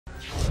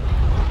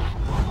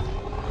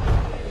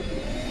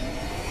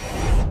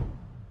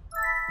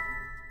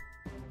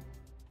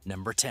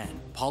Number 10.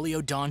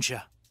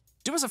 Polyodontia.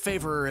 Do us a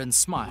favor and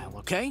smile,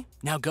 okay?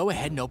 Now go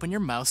ahead and open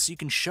your mouth so you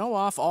can show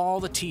off all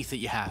the teeth that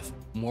you have.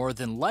 More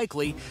than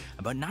likely,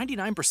 about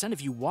 99% of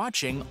you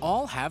watching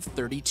all have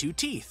 32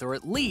 teeth, or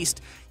at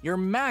least your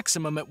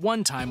maximum at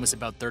one time was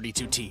about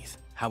 32 teeth.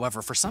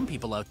 However, for some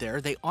people out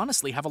there, they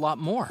honestly have a lot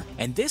more.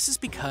 And this is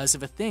because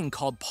of a thing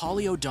called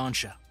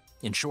polyodontia.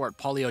 In short,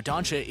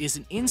 polyodontia is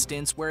an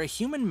instance where a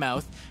human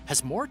mouth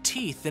has more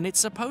teeth than it's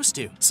supposed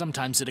to.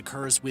 Sometimes it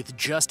occurs with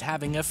just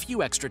having a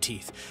few extra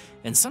teeth,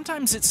 and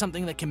sometimes it's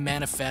something that can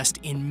manifest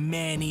in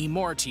many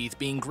more teeth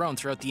being grown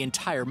throughout the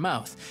entire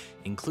mouth,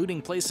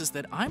 including places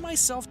that I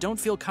myself don't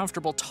feel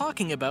comfortable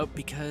talking about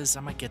because I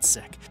might get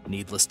sick.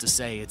 Needless to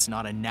say, it's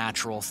not a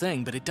natural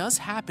thing, but it does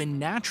happen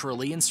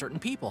naturally in certain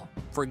people.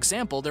 For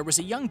example, there was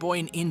a young boy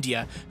in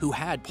India who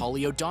had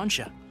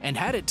polyodontia, and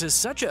had it to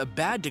such a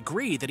bad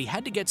degree that he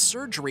had to get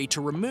surgery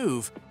to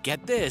remove,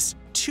 get this,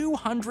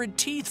 200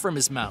 teeth from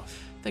his mouth.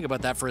 Think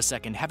about that for a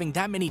second, having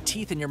that many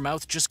teeth in your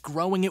mouth just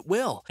growing at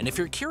will. And if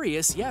you're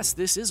curious, yes,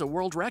 this is a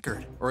world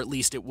record. Or at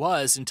least it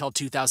was until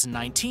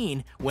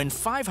 2019, when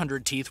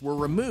 500 teeth were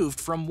removed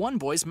from one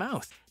boy's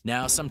mouth.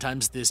 Now,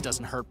 sometimes this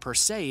doesn't hurt per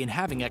se in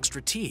having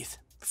extra teeth.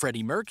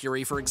 Freddie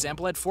Mercury, for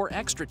example, had 4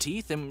 extra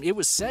teeth, and it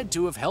was said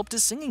to have helped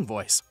his singing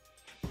voice.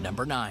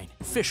 Number 9.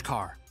 Fish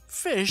car.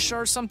 Fish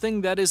are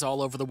something that is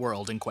all over the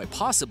world, and quite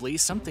possibly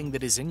something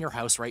that is in your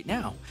house right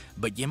now.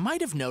 But you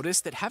might have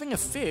noticed that having a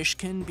fish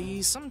can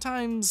be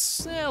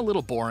sometimes a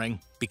little boring,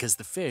 because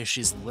the fish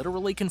is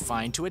literally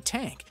confined to a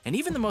tank. And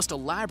even the most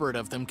elaborate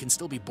of them can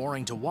still be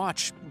boring to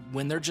watch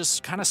when they're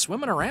just kind of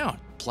swimming around.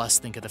 Plus,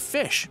 think of the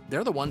fish.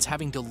 They're the ones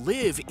having to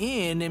live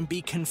in and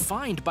be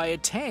confined by a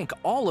tank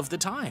all of the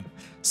time.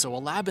 So a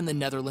lab in the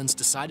Netherlands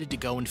decided to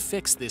go and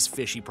fix this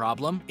fishy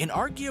problem in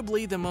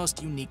arguably the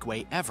most unique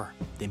way ever.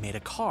 They made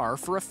a car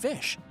for a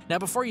fish. Now,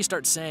 before you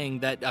start saying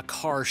that a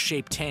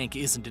car-shaped tank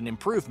isn't an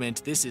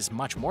improvement, this is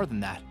much more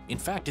than that. In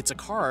fact, it's a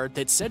car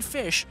that said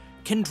fish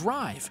can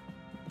drive.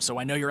 So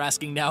I know you're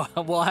asking now,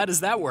 well, how does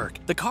that work?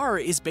 The car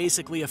is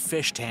basically a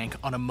fish tank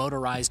on a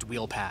motorized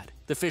wheel pad.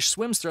 The fish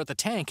swims throughout the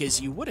tank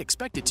as you would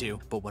expect it to,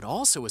 but what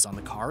also is on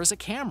the car is a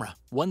camera,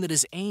 one that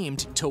is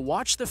aimed to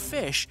watch the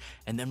fish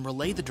and then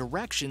relay the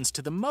directions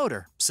to the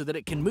motor so that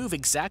it can move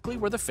exactly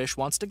where the fish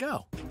wants to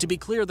go. To be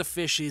clear, the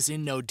fish is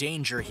in no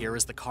danger here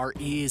as the car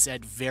is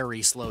at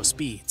very slow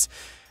speeds.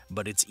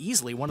 But it's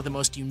easily one of the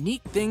most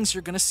unique things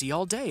you're going to see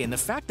all day, and the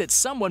fact that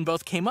someone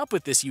both came up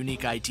with this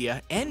unique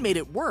idea and made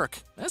it work,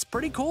 that's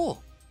pretty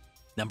cool.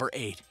 Number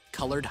 8.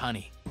 Colored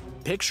honey.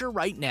 Picture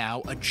right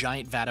now a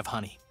giant vat of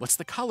honey. What's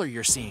the color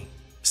you're seeing?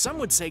 Some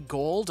would say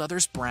gold,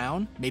 others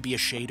brown, maybe a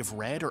shade of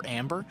red or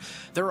amber.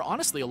 There are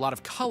honestly a lot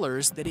of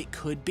colors that it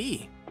could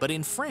be. But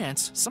in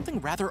France,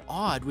 something rather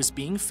odd was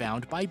being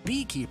found by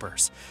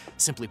beekeepers.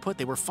 Simply put,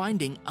 they were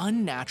finding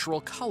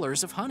unnatural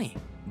colors of honey.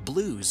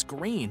 Blues,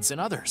 greens,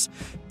 and others.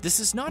 This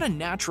is not a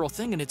natural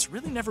thing, and it's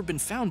really never been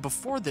found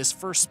before this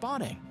first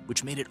spotting,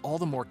 which made it all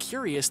the more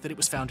curious that it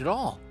was found at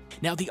all.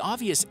 Now, the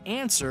obvious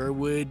answer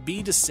would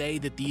be to say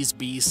that these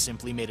bees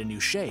simply made a new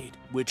shade,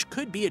 which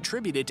could be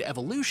attributed to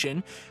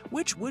evolution,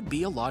 which would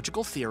be a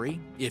logical theory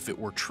if it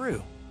were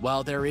true.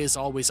 While there is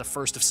always a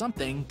first of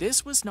something,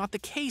 this was not the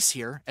case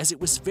here, as it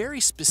was very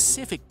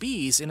specific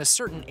bees in a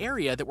certain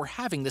area that were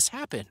having this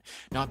happen,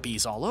 not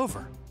bees all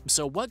over.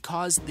 So what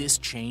caused this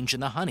change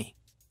in the honey?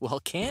 Well,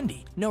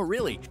 candy. No,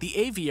 really. The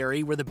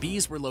aviary where the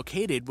bees were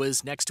located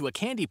was next to a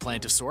candy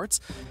plant of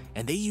sorts,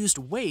 and they used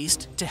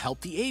waste to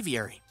help the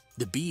aviary.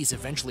 The bees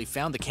eventually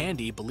found the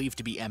candy believed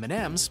to be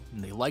M&Ms,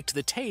 and they liked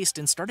the taste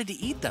and started to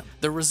eat them.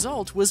 The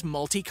result was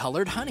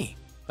multicolored honey.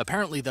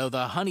 Apparently, though,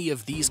 the honey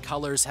of these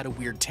colors had a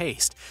weird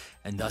taste,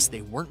 and thus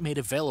they weren't made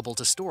available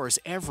to stores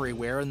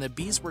everywhere, and the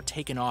bees were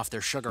taken off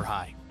their sugar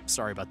high.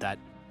 Sorry about that.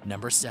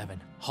 Number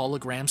 7.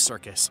 Hologram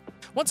circus.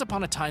 Once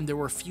upon a time, there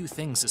were few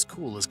things as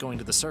cool as going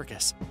to the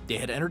circus. They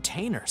had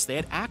entertainers, they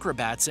had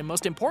acrobats, and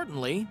most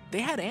importantly,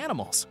 they had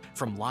animals.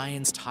 From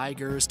lions,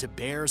 tigers, to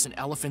bears and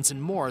elephants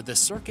and more, the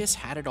circus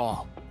had it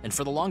all. And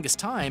for the longest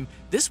time,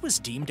 this was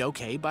deemed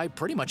okay by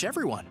pretty much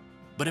everyone.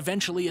 But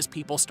eventually, as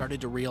people started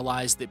to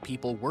realize that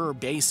people were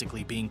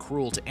basically being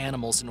cruel to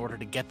animals in order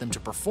to get them to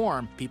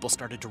perform, people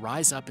started to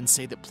rise up and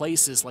say that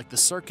places like the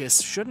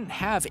circus shouldn't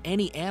have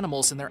any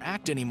animals in their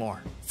act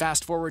anymore.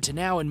 Fast forward to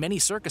now, and many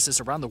circuses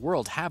around the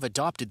world have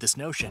adopted this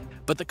notion.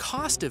 But the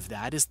cost of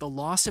that is the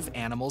loss of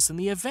animals in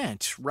the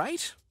event,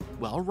 right?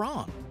 Well,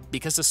 wrong.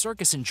 Because a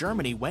circus in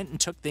Germany went and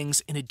took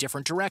things in a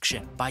different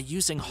direction by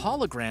using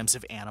holograms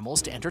of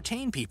animals to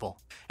entertain people.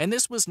 And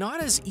this was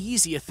not as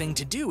easy a thing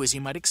to do as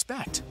you might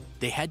expect.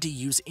 They had to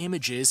use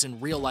images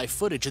and real-life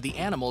footage of the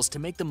animals to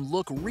make them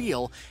look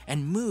real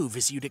and move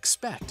as you'd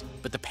expect.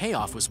 But the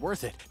payoff was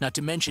worth it. Not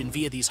to mention,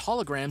 via these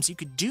holograms, you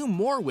could do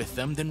more with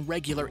them than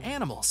regular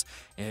animals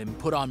and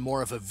put on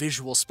more of a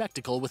visual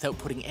spectacle without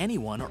putting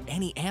anyone or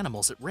any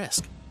animals at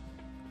risk.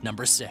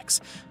 Number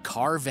 6.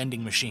 Car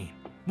vending machine.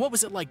 What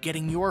was it like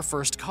getting your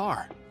first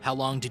car? How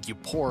long did you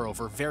pore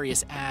over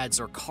various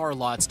ads or car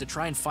lots to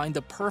try and find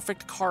the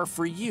perfect car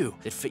for you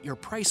that fit your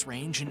price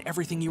range and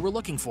everything you were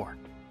looking for?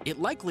 It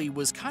likely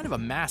was kind of a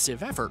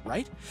massive effort,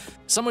 right?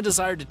 Someone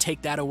desired to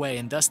take that away,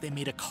 and thus they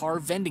made a car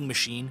vending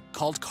machine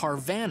called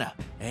Carvana.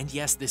 And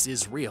yes, this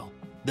is real.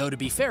 Though to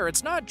be fair,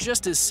 it's not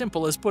just as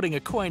simple as putting a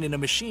coin in a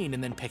machine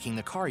and then picking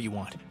the car you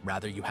want.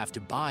 Rather, you have to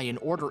buy and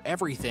order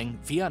everything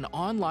via an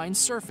online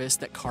service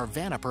that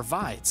Carvana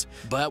provides.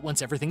 But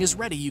once everything is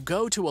ready, you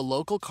go to a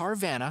local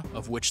Carvana,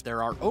 of which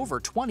there are over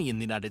 20 in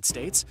the United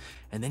States,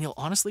 and then you'll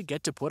honestly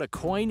get to put a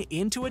coin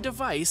into a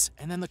device,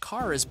 and then the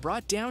car is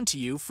brought down to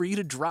you for you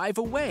to drive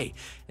away,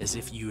 as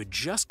if you had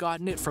just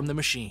gotten it from the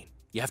machine.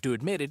 You have to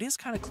admit, it is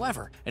kind of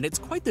clever, and it's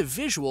quite the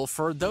visual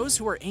for those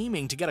who are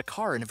aiming to get a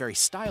car in a very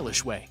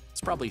stylish way.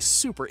 It's probably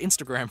super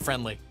Instagram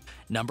friendly.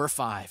 Number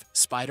 5.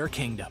 Spider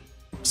Kingdom.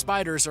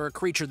 Spiders are a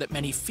creature that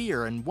many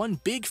fear, and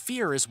one big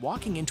fear is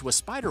walking into a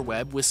spider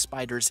web with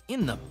spiders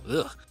in them.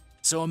 Ugh.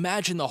 So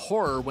imagine the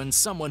horror when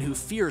someone who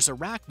fears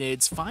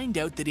arachnids find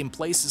out that in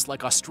places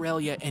like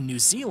Australia and New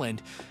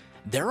Zealand,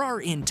 there are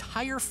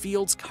entire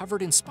fields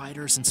covered in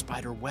spiders and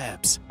spider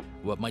webs.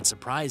 What might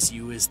surprise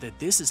you is that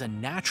this is a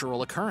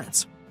natural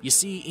occurrence. You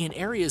see, in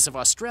areas of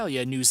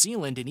Australia, New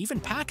Zealand, and even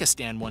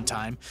Pakistan one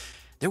time,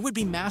 there would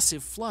be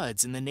massive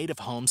floods in the native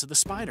homes of the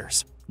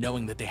spiders.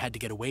 Knowing that they had to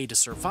get away to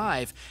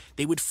survive,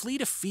 they would flee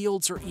to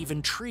fields or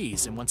even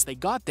trees, and once they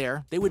got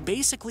there, they would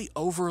basically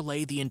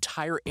overlay the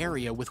entire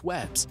area with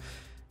webs,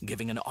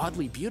 giving an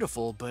oddly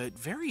beautiful but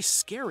very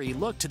scary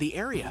look to the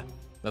area.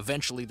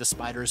 Eventually, the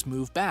spiders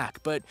move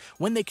back, but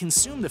when they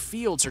consume the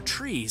fields or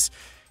trees,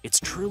 it's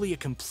truly a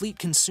complete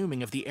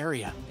consuming of the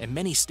area, and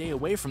many stay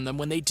away from them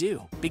when they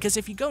do. Because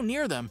if you go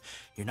near them,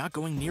 you're not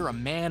going near a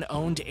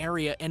man-owned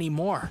area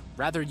anymore.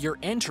 Rather, you're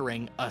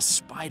entering a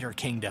spider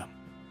kingdom.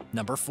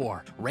 Number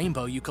 4.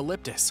 Rainbow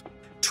eucalyptus.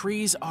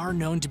 Trees are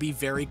known to be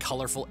very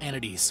colorful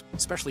entities,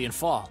 especially in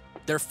fall.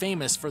 They're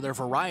famous for their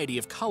variety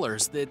of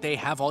colors that they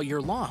have all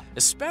year long,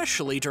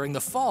 especially during the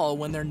fall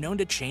when they're known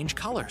to change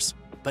colors.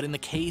 But in the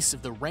case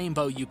of the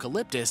rainbow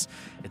eucalyptus,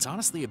 it's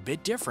honestly a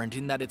bit different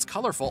in that it's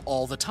colorful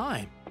all the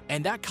time.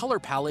 And that color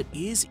palette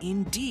is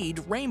indeed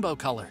rainbow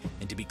colored.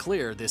 And to be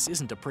clear, this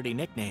isn't a pretty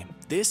nickname.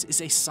 This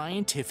is a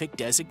scientific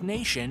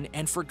designation,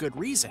 and for good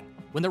reason.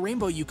 When the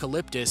rainbow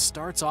eucalyptus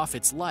starts off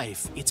its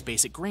life, it's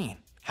basic green.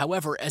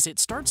 However, as it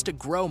starts to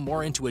grow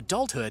more into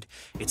adulthood,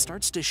 it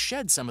starts to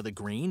shed some of the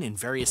green, and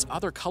various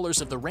other colors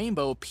of the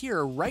rainbow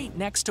appear right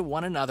next to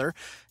one another,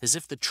 as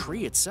if the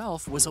tree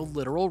itself was a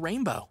literal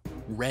rainbow.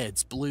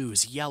 Reds,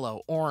 blues,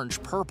 yellow,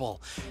 orange,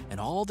 purple, and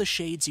all the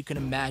shades you can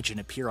imagine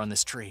appear on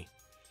this tree.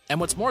 And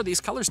what's more,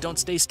 these colors don't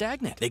stay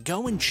stagnant. They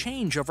go and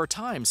change over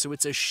time, so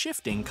it's a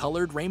shifting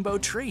colored rainbow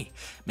tree,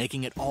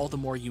 making it all the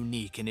more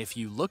unique. And if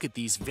you look at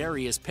these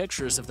various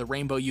pictures of the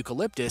rainbow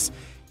eucalyptus,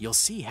 you'll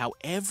see how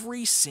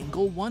every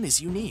single one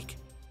is unique.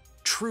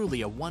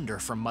 Truly a wonder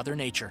from Mother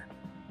Nature.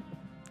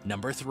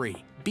 Number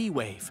 3. Bee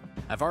wave.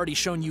 I've already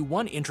shown you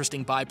one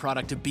interesting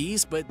byproduct of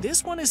bees, but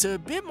this one is a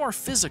bit more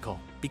physical,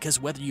 because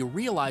whether you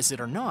realize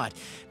it or not,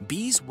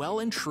 bees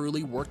well and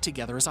truly work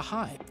together as a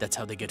hive. That's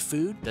how they get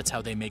food, that's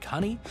how they make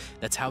honey,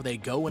 that's how they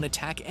go and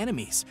attack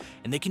enemies,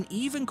 and they can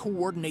even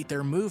coordinate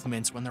their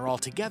movements when they're all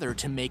together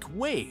to make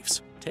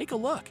waves. Take a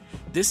look.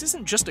 This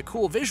isn't just a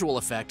cool visual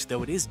effect,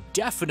 though it is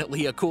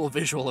definitely a cool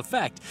visual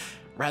effect.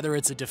 Rather,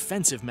 it's a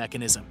defensive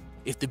mechanism.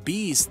 If the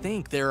bees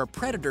think there are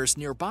predators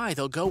nearby,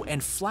 they'll go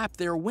and flap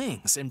their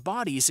wings and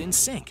bodies in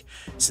sync,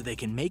 so they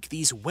can make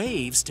these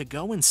waves to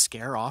go and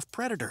scare off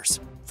predators,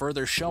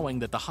 further showing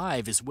that the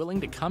hive is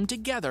willing to come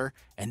together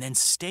and then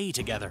stay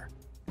together.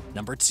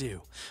 Number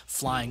 2.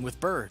 Flying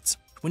with birds.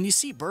 When you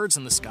see birds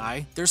in the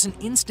sky, there's an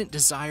instant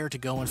desire to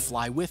go and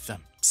fly with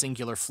them.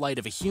 Singular flight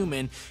of a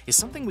human is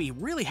something we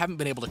really haven't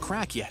been able to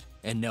crack yet.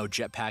 And no,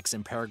 jetpacks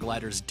and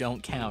paragliders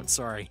don't count,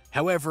 sorry.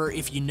 However,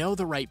 if you know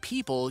the right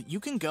people, you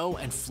can go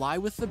and fly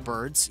with the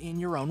birds in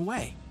your own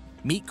way.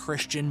 Meet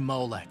Christian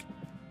Molek,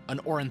 an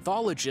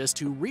ornithologist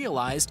who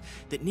realized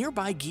that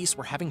nearby geese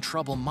were having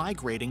trouble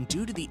migrating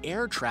due to the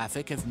air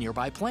traffic of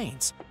nearby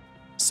planes.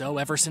 So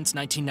ever since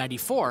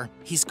 1994,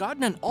 he's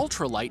gotten an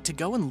ultralight to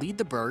go and lead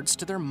the birds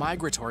to their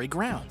migratory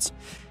grounds.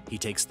 He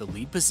takes the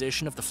lead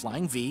position of the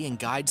Flying V and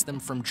guides them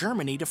from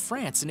Germany to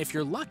France, and if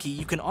you're lucky,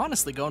 you can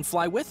honestly go and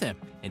fly with him.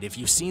 And if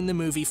you've seen the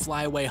movie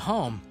Fly Away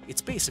Home,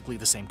 it's basically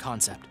the same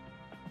concept.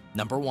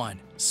 Number 1.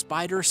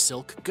 Spider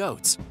silk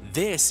goats.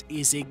 This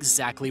is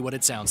exactly what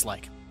it sounds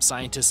like.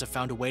 Scientists have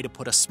found a way to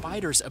put a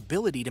spider's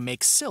ability to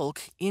make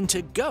silk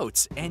into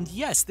goats, and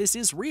yes, this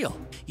is real.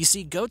 You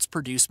see, goats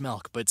produce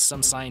milk, but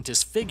some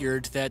scientists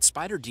figured that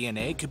spider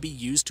DNA could be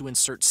used to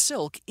insert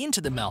silk into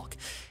the milk,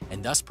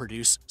 and thus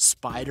produce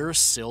spider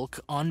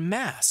silk en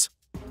masse.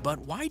 But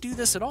why do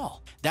this at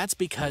all? That's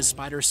because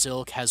spider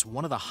silk has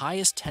one of the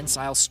highest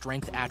tensile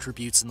strength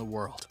attributes in the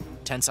world.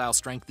 Tensile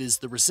strength is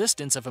the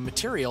resistance of a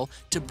material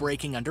to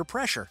breaking under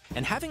pressure,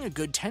 and having a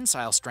good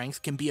tensile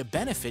strength can be a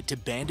benefit to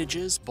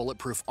bandages,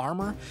 bulletproof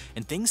armor,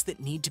 and things that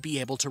need to be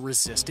able to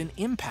resist an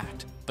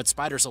impact. But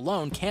spiders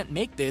alone can't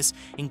make this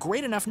in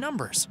great enough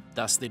numbers,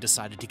 thus they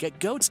decided to get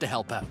goats to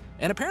help out.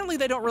 And apparently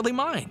they don't really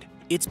mind.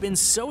 It's been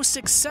so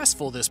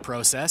successful, this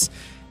process,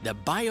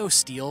 that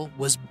BioSteel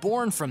was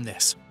born from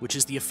this, which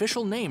is the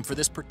official name for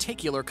this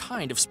particular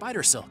kind of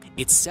spider silk.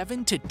 It's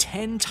 7 to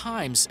 10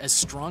 times as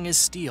strong as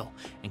steel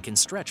and can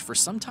stretch for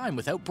some time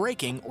without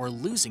breaking or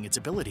losing its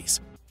abilities.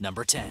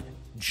 Number 10.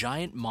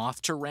 Giant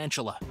moth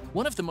tarantula.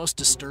 One of the most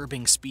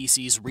disturbing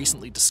species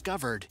recently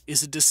discovered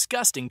is a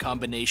disgusting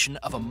combination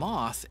of a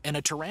moth and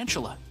a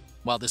tarantula.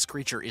 While this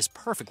creature is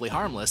perfectly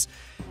harmless,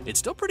 it's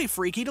still pretty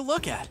freaky to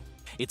look at.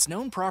 It's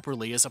known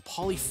properly as a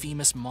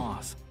polyphemus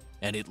moth,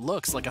 and it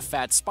looks like a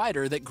fat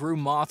spider that grew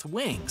moth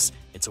wings.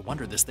 It's a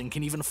wonder this thing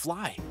can even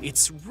fly.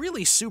 It's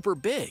really super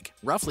big,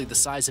 roughly the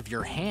size of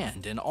your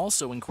hand, and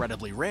also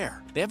incredibly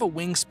rare. They have a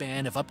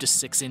wingspan of up to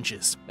 6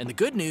 inches, and the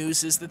good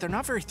news is that they're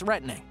not very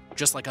threatening.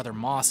 Just like other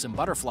moths and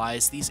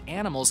butterflies, these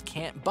animals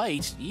can't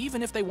bite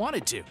even if they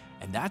wanted to,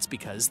 and that's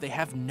because they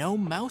have no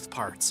mouth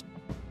parts.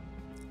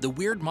 The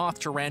weird moth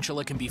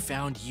tarantula can be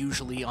found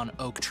usually on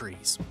oak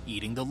trees,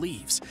 eating the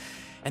leaves,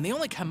 and they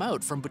only come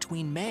out from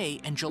between May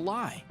and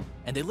July,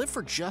 and they live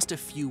for just a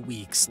few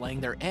weeks,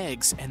 laying their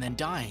eggs and then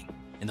dying.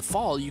 In the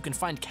fall, you can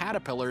find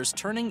caterpillars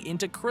turning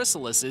into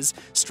chrysalises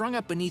strung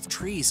up beneath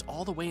trees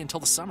all the way until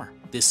the summer.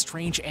 This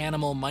strange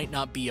animal might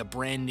not be a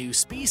brand new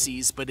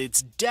species, but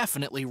it's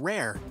definitely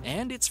rare,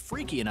 and it's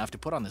freaky enough to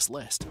put on this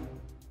list.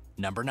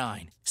 Number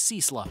 9. Sea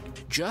slug.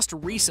 Just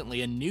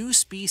recently, a new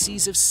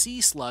species of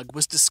sea slug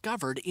was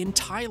discovered in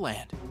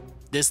Thailand.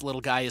 This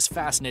little guy is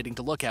fascinating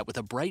to look at with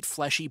a bright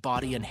fleshy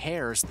body and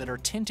hairs that are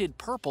tinted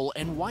purple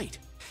and white.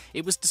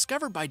 It was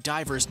discovered by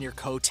divers near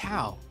Koh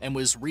Tao and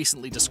was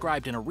recently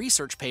described in a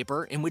research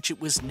paper in which it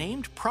was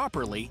named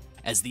properly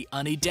as the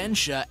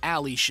Unidentia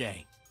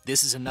alishae.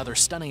 This is another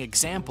stunning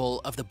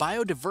example of the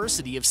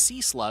biodiversity of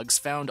sea slugs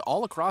found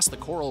all across the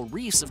coral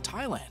reefs of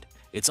Thailand.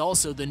 It's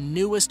also the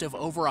newest of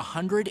over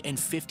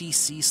 150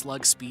 sea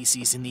slug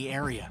species in the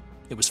area.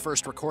 It was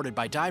first recorded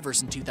by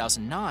divers in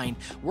 2009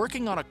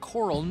 working on a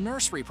coral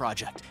nursery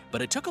project,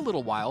 but it took a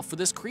little while for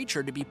this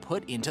creature to be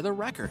put into the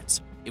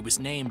records. It was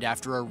named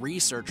after a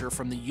researcher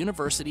from the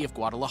University of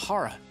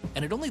Guadalajara,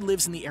 and it only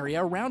lives in the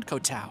area around Koh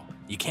Tao.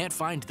 You can't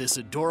find this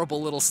adorable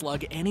little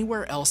slug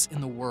anywhere else in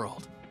the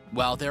world.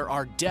 While there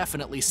are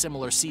definitely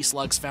similar sea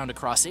slugs found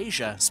across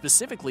Asia,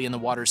 specifically in the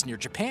waters near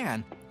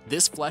Japan,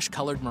 this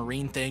flesh-colored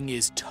marine thing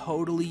is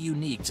totally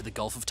unique to the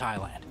Gulf of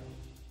Thailand.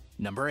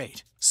 Number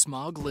 8.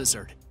 Smog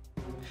lizard.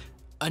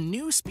 A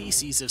new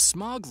species of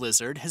smog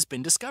lizard has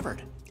been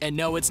discovered. And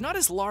no, it's not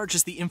as large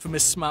as the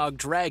infamous Smaug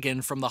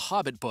dragon from the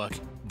Hobbit book,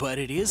 but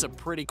it is a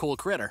pretty cool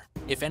critter.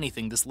 If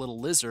anything, this little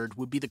lizard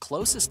would be the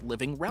closest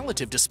living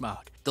relative to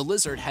Smaug. The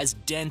lizard has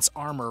dense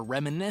armor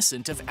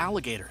reminiscent of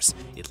alligators.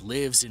 It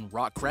lives in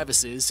rock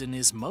crevices and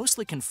is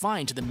mostly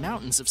confined to the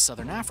mountains of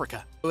southern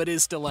Africa. It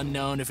is still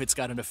unknown if it's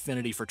got an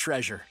affinity for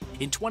treasure.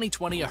 In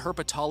 2020, a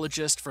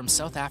herpetologist from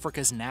South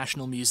Africa's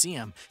National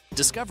Museum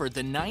discovered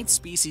the 9th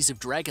species of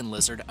dragon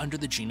lizard under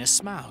the genus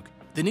Smaug.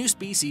 The new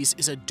species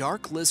is a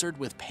dark lizard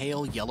with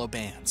pale yellow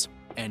bands,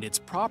 and its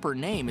proper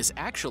name is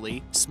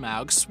actually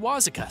Smaug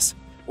swazicus,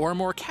 or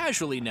more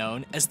casually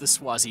known as the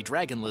Swazi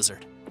dragon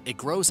lizard. It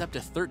grows up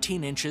to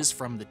 13 inches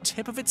from the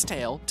tip of its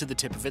tail to the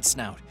tip of its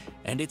snout,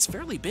 and it's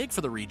fairly big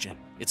for the region.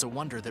 It's a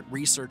wonder that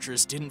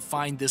researchers didn't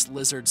find this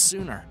lizard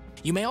sooner.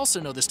 You may also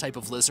know this type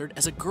of lizard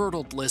as a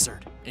girdled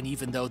lizard, and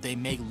even though they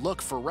may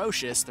look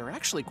ferocious, they're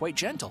actually quite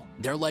gentle.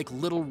 They're like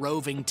little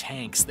roving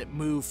tanks that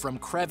move from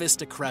crevice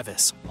to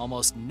crevice,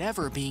 almost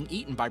never being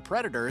eaten by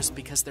predators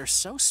because they're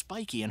so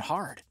spiky and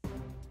hard.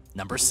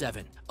 Number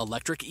 7.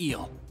 Electric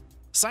eel.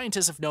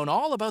 Scientists have known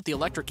all about the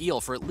electric eel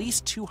for at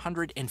least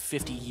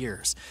 250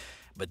 years,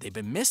 but they've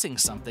been missing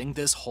something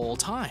this whole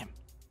time.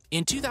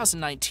 In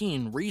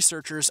 2019,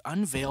 researchers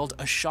unveiled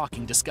a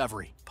shocking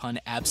discovery, pun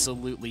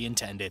absolutely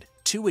intended.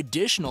 2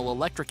 additional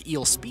electric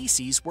eel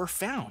species were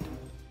found,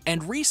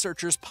 and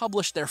researchers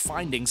published their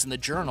findings in the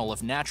Journal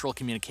of Natural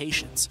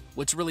Communications.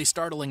 What's really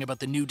startling about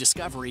the new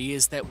discovery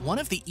is that one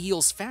of the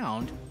eels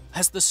found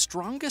has the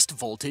strongest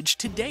voltage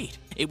to date.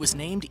 It was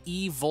named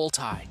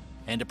E-Volti,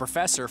 and a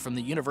professor from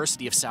the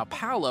University of Sao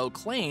Paulo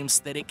claims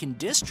that it can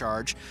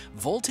discharge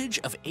voltage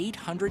of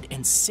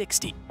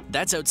 860.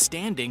 That's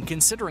outstanding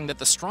considering that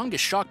the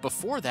strongest shock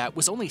before that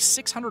was only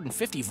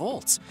 650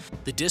 volts.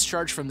 The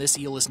discharge from this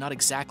eel is not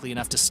exactly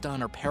enough to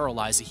stun or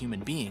paralyze a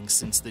human being,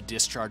 since the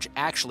discharge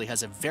actually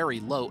has a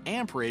very low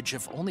amperage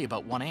of only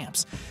about 1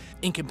 amps.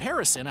 In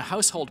comparison, a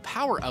household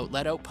power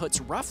outlet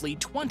outputs roughly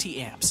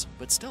 20 amps,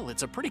 but still,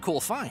 it's a pretty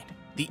cool find.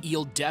 The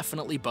eel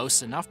definitely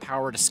boasts enough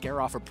power to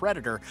scare off a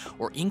predator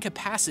or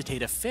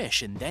incapacitate a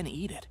fish and then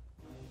eat it.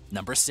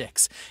 Number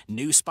 6.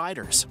 New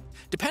spiders.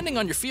 Depending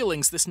on your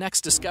feelings, this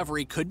next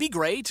discovery could be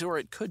great or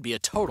it could be a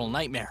total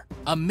nightmare.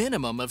 A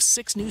minimum of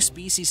 6 new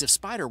species of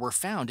spider were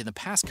found in the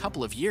past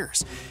couple of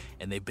years,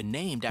 and they've been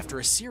named after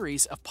a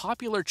series of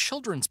popular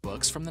children's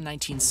books from the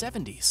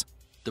 1970s.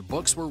 The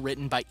books were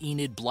written by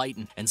Enid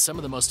Blyton, and some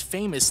of the most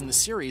famous in the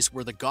series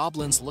were The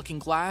Goblin's Looking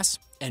Glass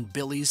and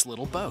Billy's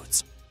Little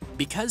Boats.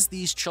 Because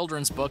these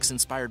children's books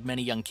inspired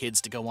many young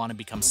kids to go on and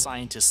become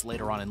scientists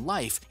later on in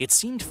life, it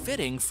seemed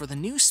fitting for the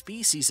new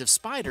species of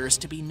spiders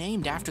to be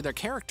named after their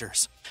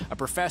characters. A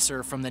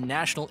professor from the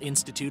National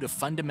Institute of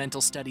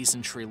Fundamental Studies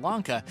in Sri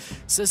Lanka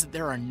says that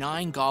there are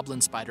 9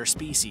 goblin spider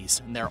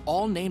species, and they're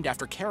all named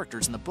after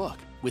characters in the book,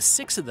 with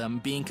 6 of them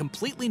being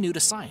completely new to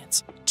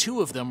science.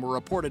 2 of them were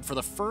reported for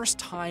the first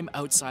time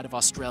outside of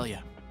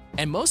Australia.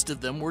 And most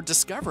of them were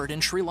discovered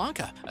in Sri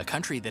Lanka, a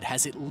country that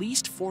has at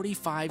least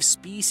 45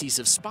 species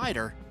of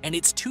spider, and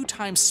it's 2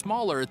 times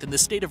smaller than the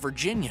state of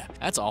Virginia.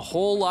 That's a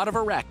whole lot of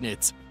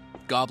arachnids.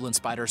 Goblin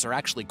spiders are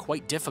actually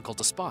quite difficult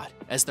to spot,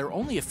 as they're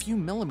only a few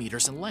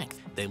millimeters in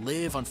length. They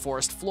live on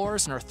forest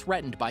floors and are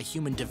threatened by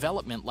human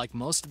development like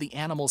most of the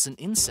animals and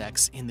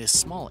insects in this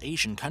small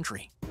Asian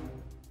country.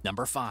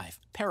 Number 5.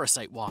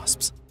 Parasite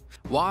wasps.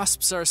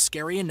 Wasps are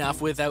scary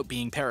enough without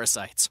being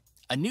parasites.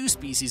 A new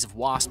species of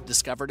wasp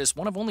discovered is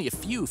one of only a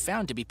few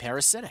found to be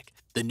parasitic.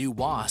 The new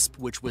wasp,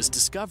 which was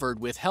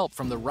discovered with help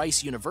from the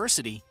Rice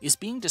University, is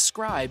being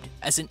described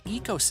as an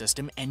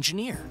ecosystem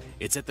engineer.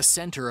 It's at the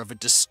center of a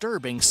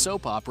disturbing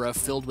soap opera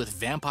filled with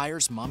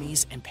vampires,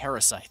 mummies, and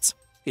parasites.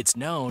 It's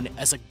known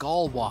as a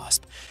gall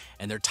wasp,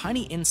 and they're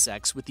tiny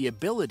insects with the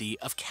ability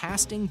of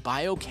casting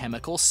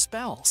biochemical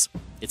spells.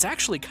 It's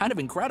actually kind of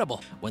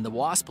incredible. When the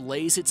wasp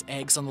lays its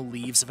eggs on the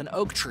leaves of an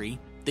oak tree,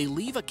 they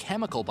leave a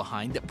chemical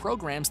behind that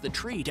programs the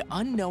tree to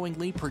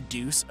unknowingly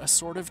produce a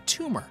sort of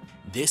tumor.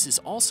 This is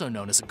also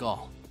known as a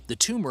gall. The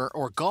tumor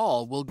or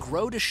gall will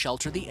grow to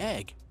shelter the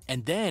egg,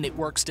 and then it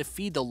works to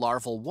feed the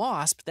larval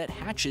wasp that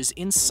hatches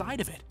inside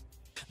of it.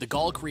 The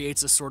gall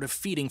creates a sort of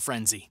feeding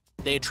frenzy.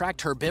 They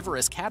attract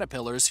herbivorous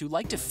caterpillars who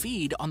like to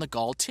feed on the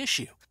gall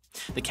tissue.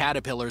 The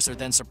caterpillars are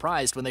then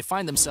surprised when they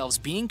find themselves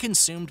being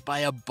consumed by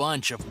a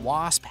bunch of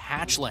wasp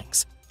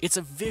hatchlings. It's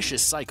a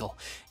vicious cycle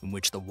in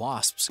which the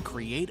wasps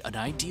create an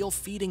ideal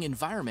feeding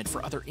environment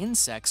for other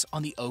insects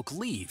on the oak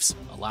leaves,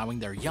 allowing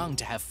their young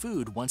to have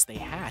food once they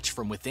hatch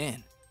from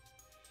within.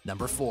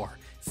 Number 4.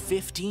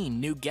 15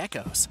 new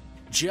geckos.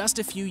 Just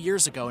a few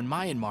years ago in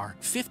Myanmar,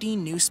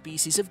 15 new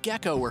species of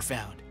gecko were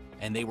found,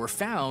 and they were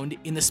found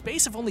in the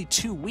space of only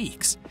 2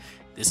 weeks.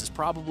 This is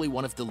probably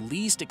one of the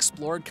least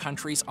explored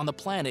countries on the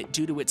planet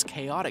due to its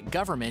chaotic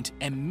government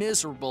and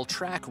miserable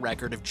track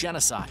record of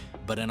genocide.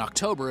 But in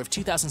October of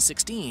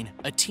 2016,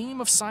 a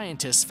team of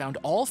scientists found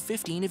all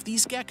 15 of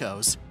these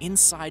geckos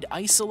inside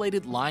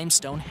isolated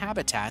limestone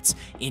habitats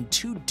in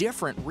 2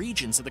 different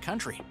regions of the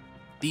country.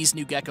 These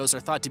new geckos are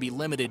thought to be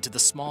limited to the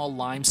small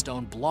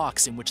limestone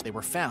blocks in which they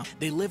were found.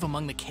 They live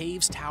among the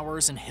caves,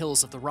 towers, and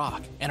hills of the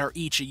rock, and are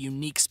each a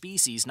unique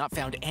species not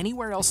found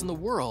anywhere else in the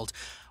world,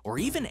 or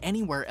even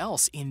anywhere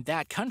else in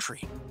that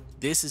country.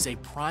 This is a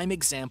prime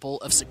example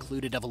of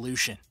secluded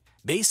evolution.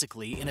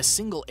 Basically, in a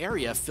single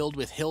area filled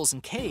with hills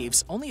and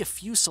caves, only a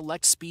few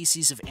select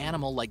species of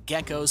animal like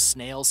geckos,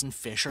 snails, and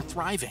fish are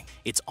thriving.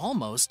 It's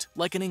almost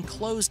like an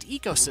enclosed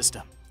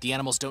ecosystem. The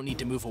animals don't need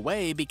to move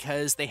away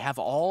because they have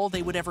all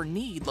they would ever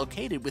need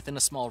located within a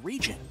small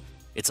region.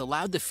 It's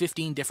allowed the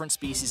 15 different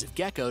species of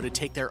gecko to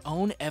take their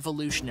own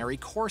evolutionary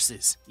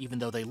courses, even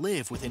though they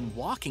live within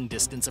walking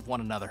distance of one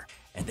another,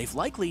 and they've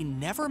likely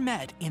never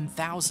met in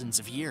thousands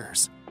of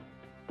years.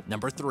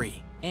 Number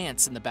 3.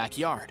 Ants in the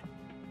backyard.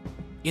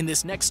 In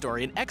this next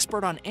story, an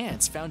expert on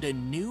ants found a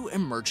new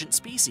emergent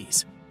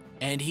species.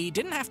 And he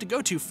didn't have to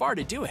go too far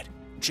to do it.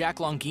 Jack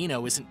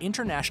Longino is an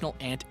international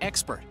ant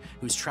expert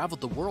who's traveled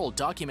the world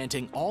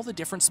documenting all the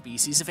different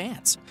species of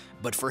ants.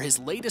 But for his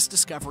latest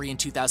discovery in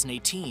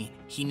 2018,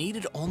 he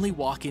needed only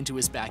walk into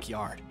his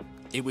backyard.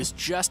 It was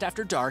just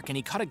after dark and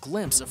he caught a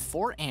glimpse of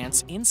 4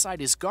 ants inside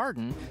his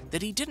garden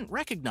that he didn't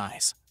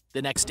recognize.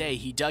 The next day,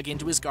 he dug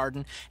into his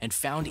garden and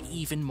found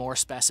even more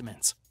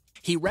specimens.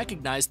 He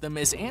recognized them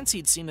as ants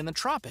he'd seen in the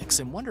tropics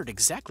and wondered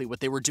exactly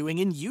what they were doing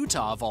in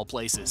Utah of all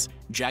places.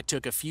 Jack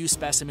took a few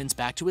specimens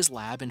back to his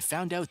lab and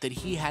found out that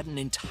he had an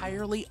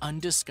entirely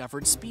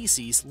undiscovered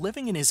species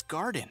living in his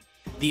garden.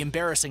 The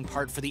embarrassing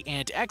part for the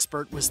ant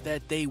expert was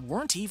that they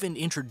weren't even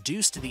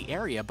introduced to the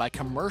area by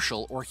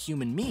commercial or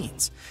human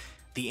means.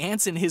 The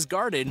ants in his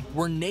garden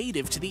were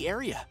native to the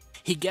area.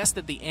 He guessed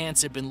that the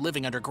ants had been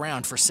living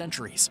underground for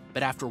centuries,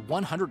 but after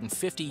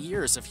 150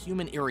 years of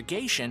human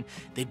irrigation,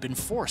 they'd been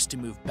forced to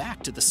move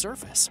back to the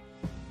surface.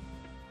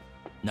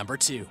 Number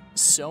 2.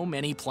 So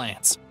many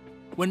plants.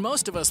 When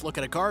most of us look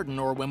at a garden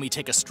or when we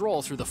take a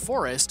stroll through the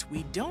forest,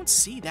 we don't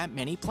see that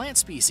many plant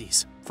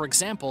species. For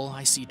example,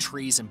 I see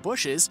trees and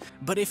bushes,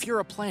 but if you're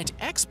a plant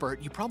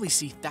expert, you probably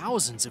see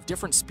thousands of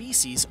different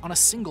species on a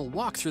single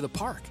walk through the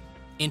park.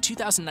 In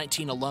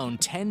 2019 alone,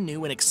 10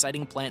 new and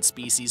exciting plant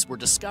species were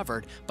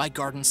discovered by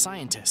garden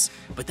scientists,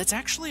 but that's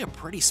actually a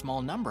pretty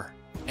small number.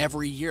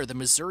 Every year, the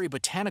Missouri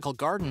Botanical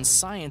Gardens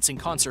science and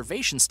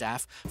conservation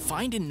staff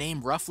find and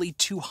name roughly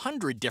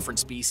 200 different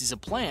species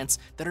of plants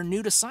that are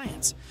new to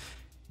science.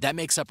 That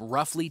makes up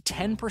roughly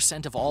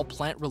 10% of all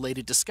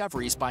plant-related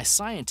discoveries by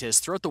scientists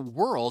throughout the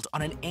world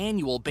on an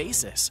annual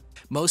basis.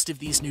 Most of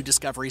these new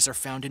discoveries are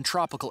found in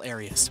tropical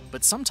areas,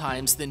 but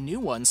sometimes the new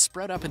ones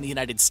spread up in the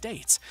United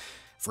States.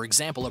 For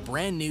example, a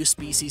brand new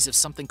species of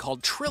something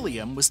called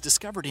Trillium was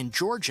discovered in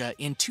Georgia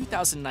in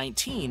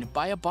 2019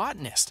 by a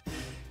botanist.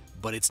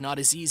 But it's not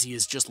as easy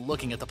as just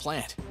looking at the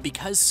plant.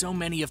 Because so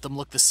many of them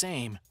look the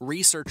same,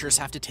 researchers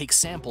have to take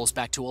samples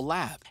back to a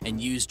lab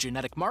and use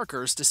genetic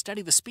markers to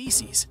study the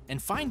species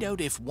and find out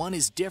if one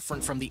is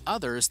different from the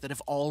others that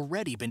have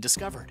already been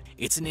discovered.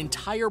 It's an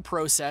entire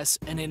process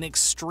and an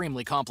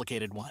extremely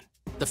complicated one.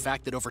 The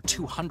fact that over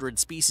 200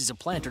 species of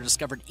plant are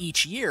discovered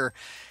each year,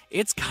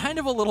 it's kind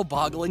of a little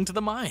boggling to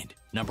the mind.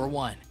 Number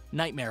 1.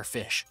 Nightmare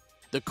fish.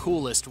 The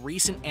coolest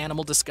recent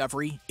animal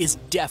discovery is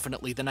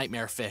definitely the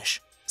nightmare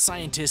fish.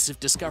 Scientists have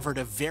discovered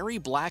a very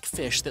black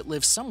fish that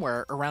lives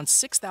somewhere around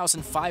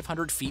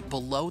 6,500 feet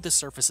below the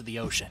surface of the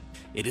ocean.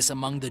 It is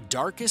among the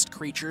darkest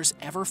creatures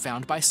ever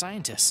found by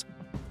scientists.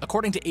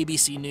 According to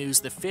ABC News,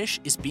 the fish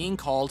is being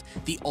called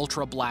the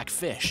ultra-black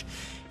fish,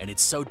 and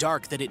it's so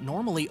dark that it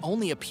normally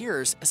only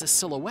appears as a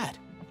silhouette.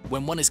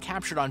 When one is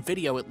captured on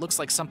video, it looks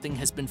like something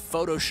has been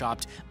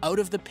photoshopped out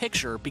of the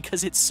picture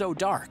because it's so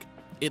dark.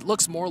 It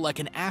looks more like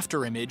an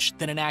afterimage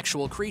than an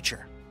actual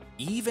creature.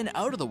 Even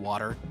out of the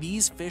water,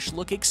 these fish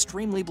look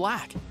extremely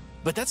black.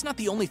 But that's not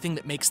the only thing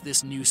that makes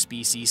this new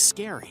species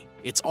scary.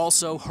 It's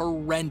also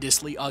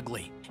horrendously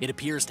ugly. It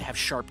appears to have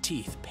sharp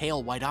teeth,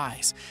 pale white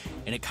eyes,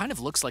 and it kind of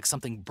looks like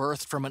something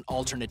birthed from an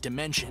alternate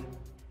dimension.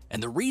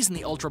 And the reason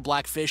the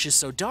ultra-black fish is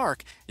so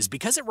dark is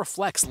because it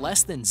reflects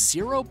less than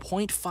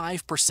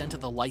 0.5% of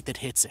the light that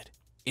hits it.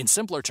 In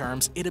simpler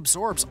terms, it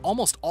absorbs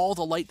almost all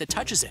the light that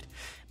touches it,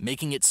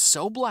 making it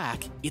so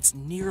black it's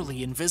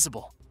nearly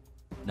invisible.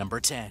 Number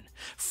 10.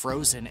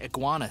 Frozen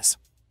iguanas.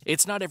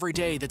 It's not every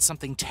day that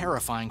something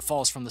terrifying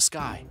falls from the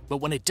sky, but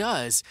when it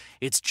does,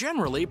 it's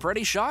generally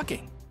pretty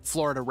shocking.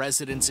 Florida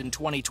residents in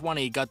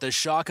 2020 got the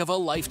shock of a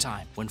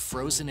lifetime when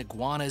frozen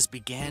iguanas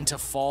began to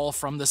fall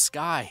from the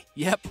sky.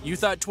 Yep, you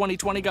thought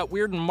 2020 got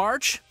weird in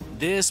March?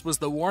 This was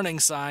the warning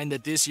sign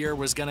that this year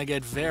was gonna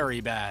get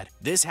very bad.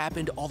 This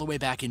happened all the way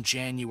back in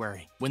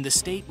January, when the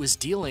state was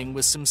dealing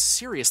with some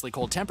seriously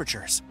cold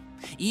temperatures.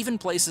 Even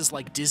places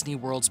like Disney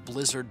World's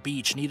Blizzard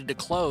Beach needed to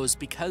close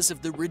because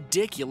of the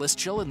ridiculous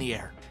chill in the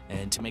air.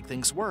 And to make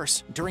things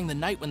worse, during the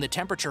night when the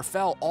temperature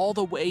fell all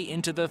the way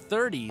into the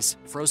 30s,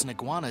 frozen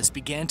iguanas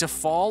began to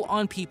fall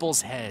on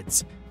people's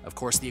heads. Of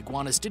course, the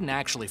iguanas didn't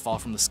actually fall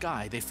from the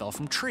sky, they fell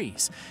from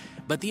trees.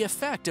 But the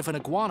effect of an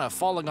iguana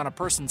falling on a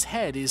person's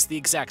head is the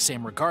exact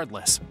same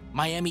regardless.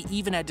 Miami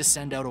even had to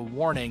send out a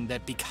warning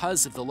that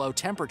because of the low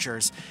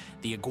temperatures,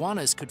 the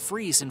iguanas could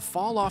freeze and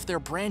fall off their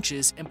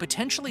branches and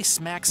potentially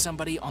smack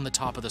somebody on the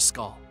top of the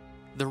skull.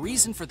 The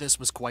reason for this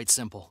was quite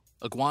simple.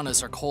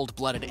 Iguanas are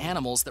cold-blooded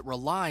animals that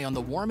rely on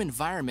the warm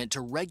environment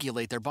to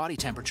regulate their body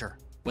temperature.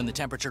 When the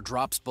temperature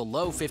drops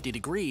below 50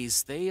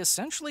 degrees, they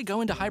essentially go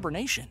into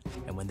hibernation.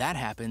 And when that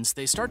happens,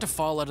 they start to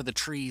fall out of the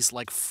trees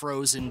like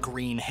frozen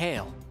green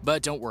hail.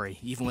 But don't worry,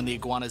 even when the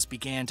iguanas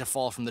began to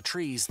fall from the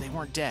trees, they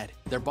weren't dead.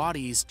 Their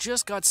bodies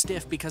just got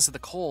stiff because of the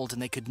cold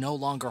and they could no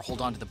longer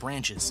hold on to the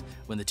branches.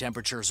 When the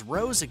temperatures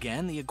rose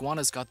again, the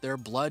iguanas got their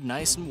blood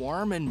nice and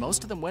warm and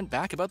most of them went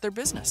back about their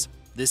business.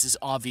 This is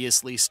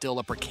obviously still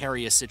a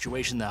precarious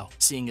situation though,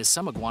 seeing as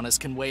some iguanas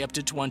can weigh up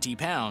to 20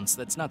 pounds.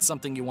 That's not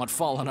something you want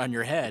falling on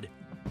your head.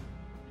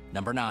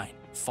 Number 9.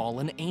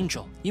 Fallen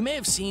angel. You may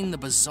have seen the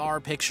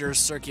bizarre pictures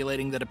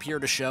circulating that appear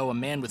to show a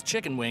man with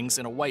chicken wings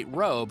in a white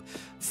robe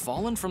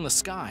fallen from the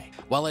sky.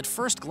 While at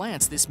first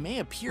glance this may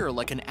appear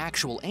like an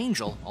actual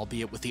angel,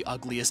 albeit with the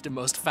ugliest and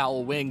most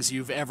foul wings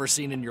you've ever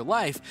seen in your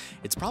life,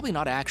 it's probably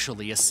not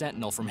actually a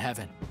sentinel from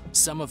heaven.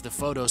 Some of the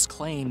photos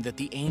claim that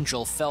the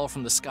angel fell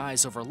from the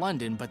skies over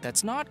London, but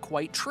that's not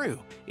quite true.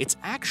 It's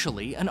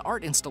actually an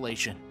art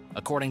installation.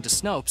 According to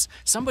Snopes,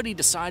 somebody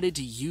decided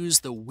to use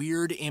the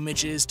weird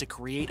images to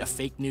create a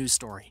fake news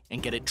story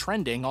and get it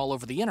trending all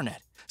over the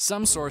internet.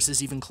 Some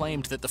sources even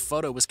claimed that the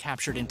photo was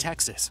captured in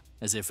Texas,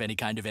 as if any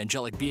kind of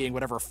angelic being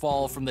would ever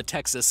fall from the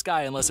Texas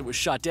sky unless it was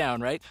shot down,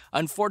 right?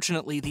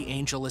 Unfortunately, the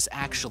angel is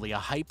actually a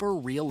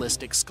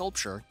hyper-realistic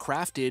sculpture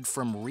crafted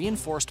from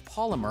reinforced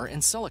polymer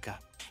and silica.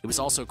 It was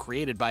also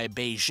created by a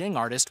Beijing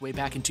artist way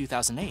back in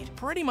 2008.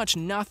 Pretty much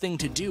nothing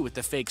to do with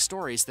the fake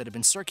stories that have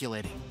been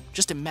circulating.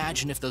 Just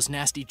imagine if those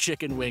nasty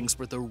chicken wings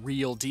were the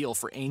real deal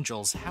for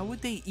angels. How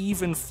would they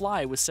even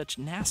fly with such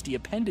nasty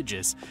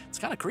appendages? It's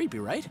kind of creepy,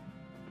 right?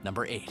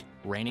 Number 8.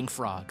 Raining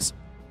frogs.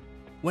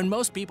 When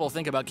most people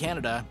think about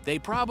Canada, they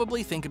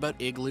probably think about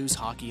igloos,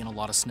 hockey, and a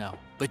lot of snow.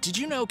 But did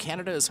you know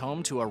Canada is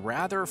home to a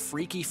rather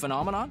freaky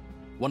phenomenon?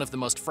 One of the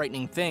most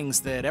frightening things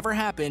that ever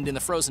happened in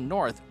the frozen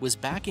north was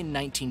back in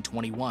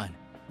 1921,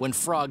 when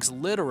frogs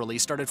literally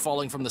started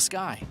falling from the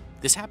sky.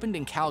 This happened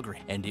in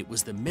Calgary, and it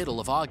was the middle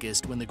of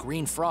August when the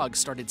green frogs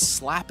started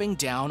slapping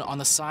down on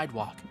the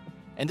sidewalk.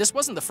 And this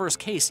wasn't the first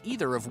case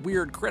either of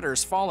weird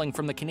critters falling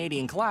from the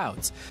Canadian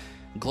clouds.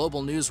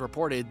 Global News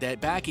reported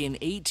that back in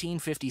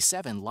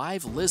 1857,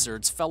 live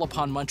lizards fell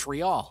upon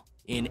Montreal.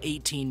 In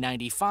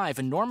 1895,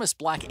 enormous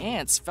black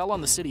ants fell on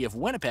the city of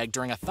Winnipeg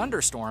during a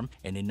thunderstorm,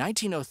 and in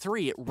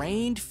 1903, it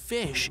rained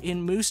fish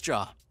in Moose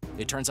Jaw.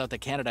 It turns out that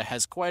Canada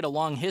has quite a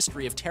long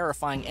history of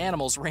terrifying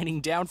animals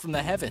raining down from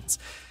the heavens.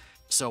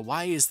 So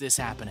why is this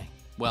happening?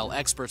 Well,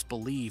 experts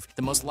believe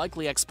the most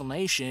likely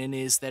explanation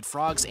is that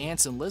frogs,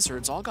 ants, and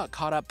lizards all got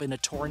caught up in a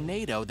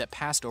tornado that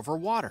passed over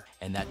water,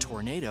 and that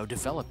tornado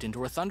developed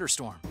into a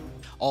thunderstorm.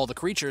 All the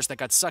creatures that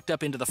got sucked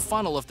up into the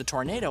funnel of the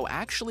tornado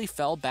actually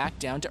fell back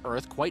down to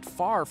Earth quite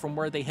far from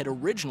where they had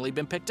originally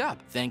been picked up,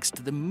 thanks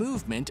to the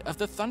movement of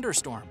the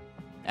thunderstorm.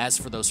 As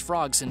for those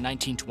frogs in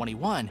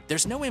 1921,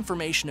 there's no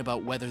information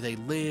about whether they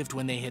lived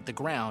when they hit the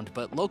ground,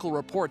 but local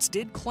reports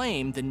did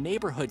claim the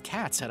neighborhood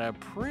cats had a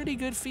pretty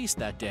good feast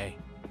that day.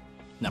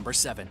 Number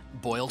 7.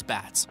 Boiled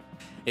bats.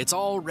 It's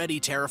already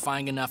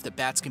terrifying enough that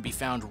bats can be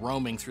found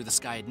roaming through the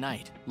sky at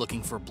night,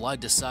 looking for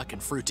blood to suck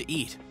and fruit to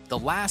eat. The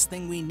last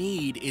thing we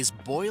need is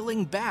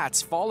boiling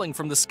bats falling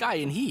from the sky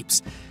in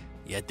heaps.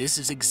 Yet this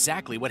is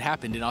exactly what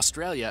happened in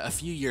Australia a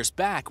few years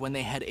back when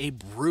they had a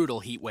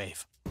brutal heat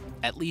wave.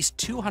 At least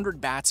 200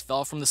 bats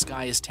fell from the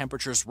sky as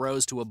temperatures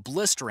rose to a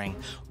blistering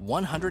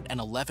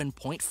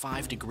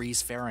 111.5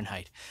 degrees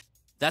Fahrenheit.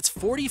 That's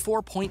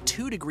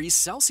 44.2 degrees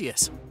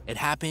Celsius. It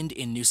happened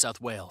in New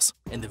South Wales,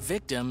 and the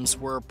victims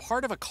were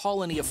part of a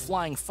colony of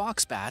flying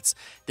fox bats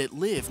that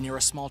live near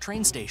a small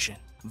train station.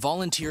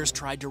 Volunteers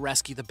tried to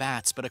rescue the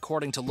bats, but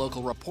according to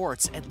local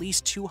reports, at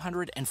least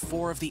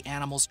 204 of the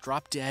animals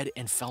dropped dead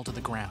and fell to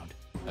the ground.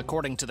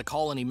 According to the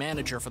colony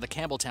manager for the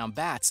Campbelltown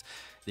Bats,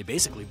 they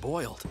basically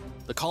boiled.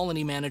 The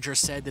colony manager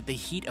said that the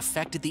heat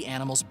affected the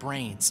animals'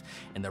 brains,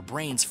 and their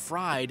brains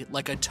fried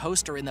like a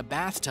toaster in the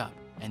bathtub.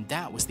 And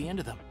that was the end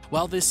of them.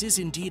 While this is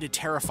indeed a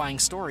terrifying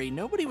story,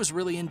 nobody was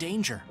really in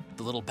danger.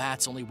 The little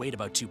bats only weighed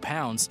about 2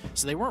 pounds,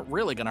 so they weren't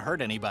really going to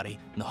hurt anybody,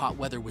 and the hot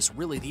weather was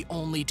really the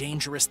only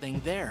dangerous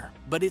thing there.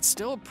 But it's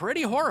still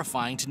pretty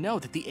horrifying to know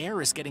that the air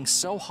is getting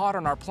so hot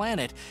on our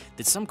planet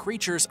that some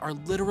creatures are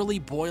literally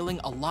boiling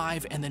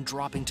alive and then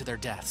dropping to their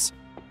deaths.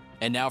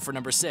 And now for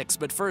number 6,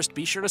 but first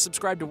be sure to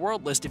subscribe to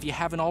World List if you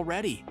haven't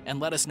already,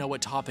 and let us know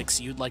what topics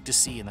you'd like to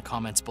see in the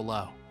comments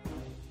below.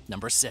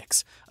 Number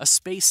 6, a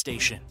space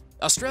station.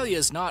 Australia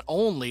is not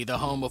only the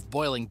home of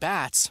boiling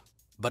bats,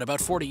 but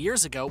about 40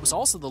 years ago it was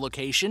also the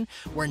location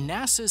where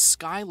NASA's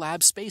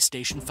Skylab space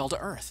station fell to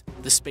Earth.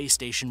 The space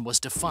station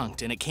was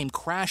defunct and it came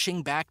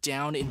crashing back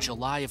down in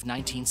July of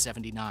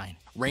 1979,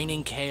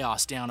 raining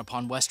chaos down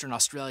upon Western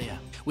Australia,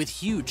 with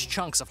huge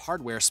chunks of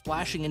hardware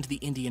splashing into the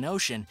Indian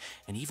Ocean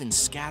and even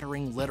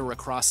scattering litter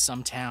across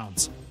some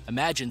towns.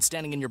 Imagine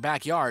standing in your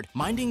backyard,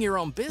 minding your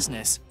own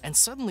business, and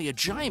suddenly a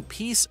giant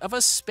piece of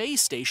a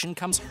space station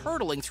comes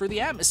hurtling through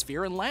the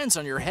atmosphere and lands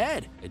on your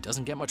head. It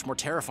doesn't get much more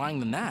terrifying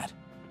than that.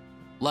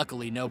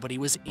 Luckily, nobody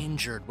was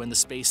injured when the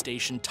space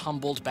station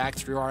tumbled back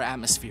through our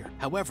atmosphere.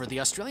 However, the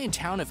Australian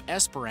town of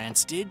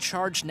Esperance did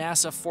charge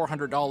NASA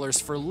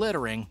 $400 for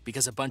littering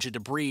because a bunch of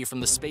debris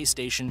from the space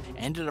station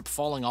ended up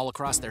falling all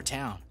across their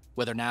town.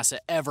 Whether NASA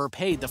ever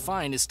paid the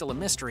fine is still a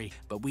mystery,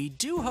 but we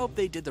do hope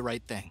they did the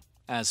right thing.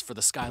 As for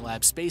the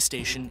Skylab space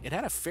station, it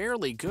had a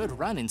fairly good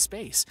run in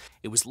space.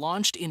 It was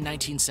launched in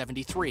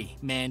 1973,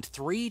 manned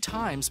 3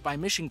 times by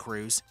mission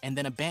crews, and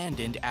then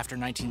abandoned after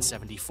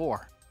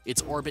 1974.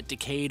 Its orbit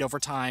decayed over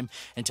time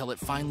until it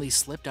finally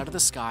slipped out of the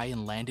sky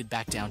and landed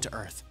back down to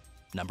Earth.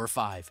 Number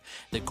 5,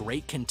 the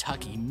Great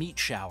Kentucky Meat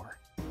Shower.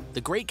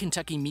 The Great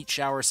Kentucky Meat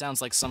Shower sounds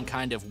like some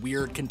kind of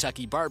weird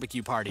Kentucky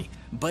barbecue party,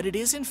 but it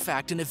is in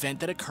fact an event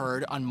that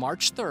occurred on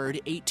March 3,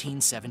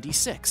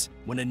 1876,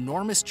 when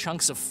enormous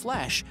chunks of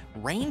flesh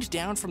rained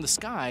down from the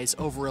skies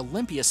over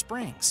Olympia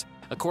Springs.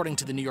 According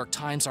to the New York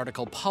Times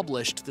article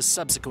published the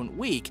subsequent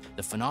week,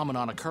 the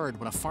phenomenon occurred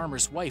when a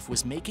farmer's wife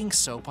was making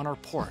soap on her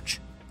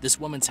porch. This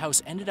woman's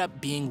house ended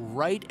up being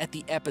right at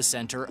the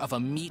epicenter of a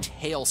meat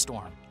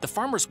hailstorm. The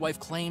farmer's wife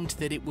claimed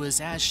that it was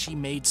as she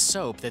made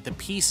soap that the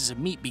pieces of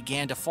meat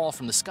began to fall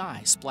from the sky,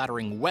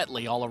 splattering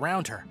wetly all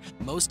around her.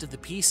 Most of the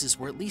pieces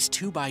were at least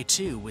 2 by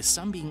 2, with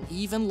some being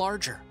even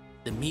larger.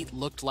 The meat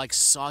looked like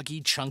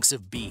soggy chunks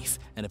of beef,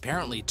 and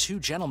apparently 2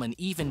 gentlemen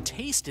even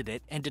tasted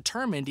it and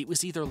determined it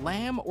was either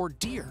lamb or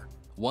deer.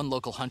 One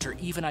local hunter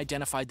even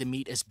identified the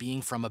meat as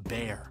being from a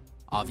bear.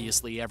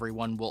 Obviously,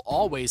 everyone will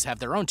always have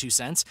their own 2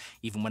 cents,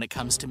 even when it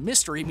comes to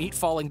mystery meat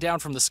falling down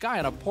from the sky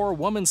on a poor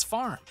woman's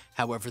farm.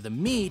 However, the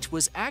meat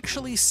was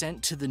actually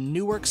sent to the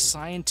Newark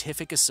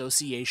Scientific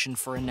Association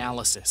for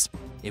analysis.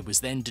 It was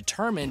then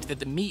determined that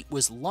the meat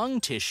was lung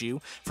tissue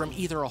from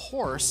either a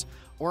horse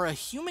or a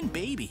human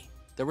baby.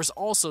 There was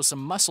also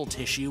some muscle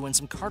tissue and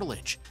some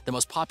cartilage. The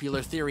most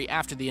popular theory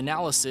after the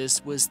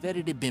analysis was that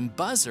it had been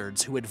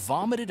buzzards who had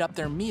vomited up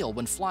their meal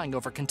when flying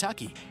over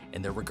Kentucky,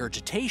 and their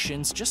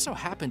regurgitations just so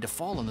happened to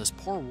fall on this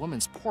poor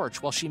woman's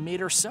porch while she made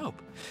her soap.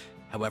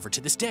 However,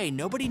 to this day,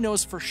 nobody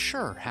knows for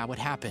sure how it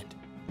happened.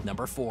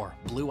 Number 4,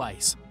 blue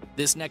ice.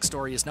 This next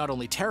story is not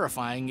only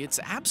terrifying, it's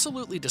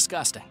absolutely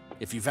disgusting.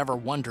 If you've ever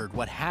wondered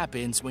what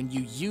happens when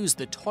you use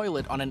the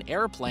toilet on an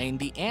airplane,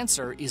 the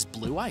answer is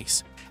blue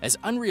ice. As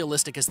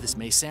unrealistic as this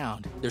may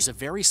sound, there's a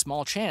very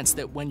small chance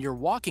that when you're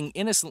walking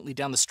innocently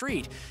down the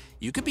street,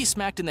 you could be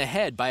smacked in the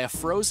head by a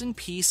frozen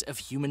piece of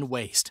human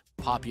waste.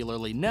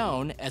 popularly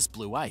known as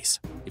blue ice.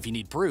 If you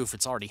need proof,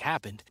 it's already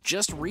happened.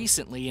 Just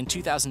recently, in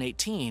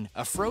 2018,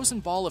 a frozen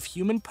ball of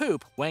human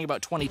poop weighing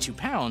about 22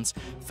 pounds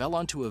fell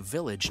onto a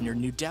village near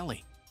New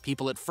Delhi.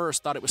 People at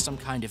first thought it was some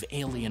kind of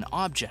alien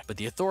object, but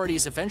the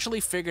authorities eventually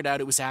figured out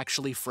it was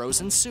actually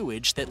frozen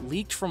sewage that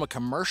leaked from a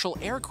commercial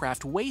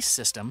aircraft waste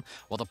system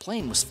while the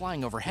plane was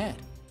flying overhead.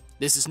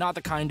 This is not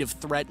the kind of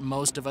threat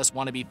most of us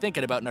want to be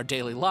thinking about in our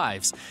daily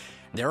lives.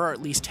 There are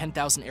at least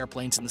 10,000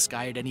 airplanes in the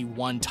sky at any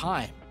one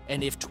time,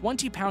 and if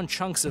 20-pound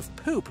chunks of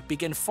poop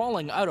begin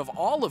falling out of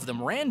all of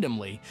them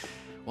randomly,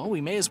 well,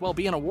 we may as well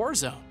be in a war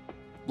zone.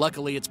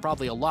 Luckily, it's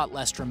probably a lot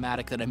less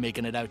dramatic than I'm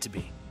making it out to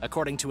be.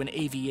 According to an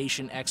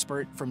aviation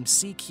expert from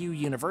CQ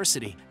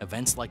University,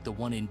 events like the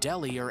one in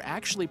Delhi are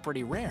actually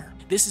pretty rare.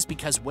 This is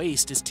because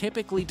waste is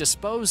typically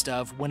disposed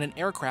of when an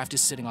aircraft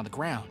is sitting on the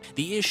ground.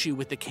 The issue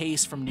with the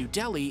case from New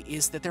Delhi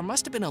is that there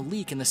must have been a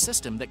leak in the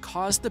system that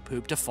caused the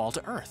poop to fall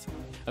to Earth.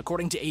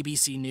 According to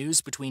ABC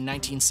News, between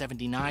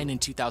 1979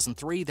 and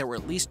 2003, there were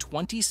at least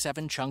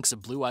 27 chunks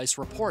of blue ice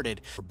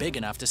reported, big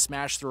enough to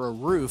smash through a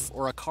roof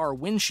or a car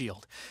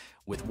windshield,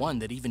 with one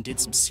that even did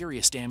some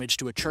serious damage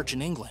to a church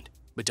in England.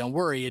 But don't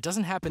worry, it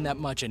doesn't happen that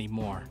much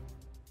anymore.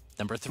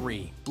 Number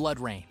 3. Blood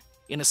rain.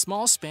 In a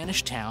small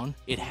Spanish town,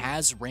 it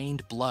has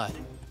rained blood.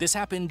 This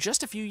happened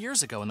just a few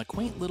years ago in the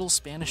quaint little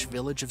Spanish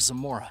village of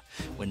Zamora,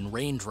 when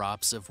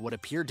raindrops of what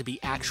appeared to be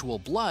actual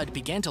blood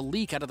began to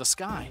leak out of the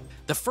sky.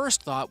 The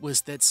first thought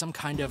was that some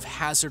kind of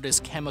hazardous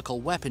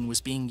chemical weapon was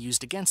being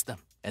used against them,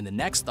 and the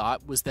next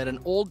thought was that an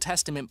Old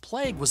Testament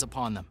plague was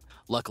upon them.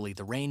 Luckily,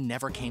 the rain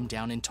never came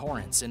down in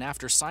torrents, and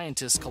after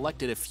scientists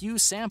collected a few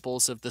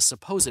samples of the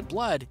supposed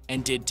blood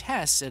and did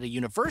tests at a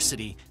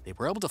university, they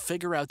were able to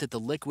figure out that the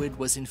liquid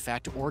was in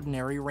fact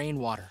ordinary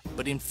rainwater,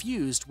 but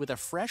infused with a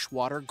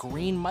freshwater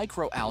green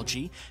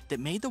microalgae that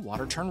made the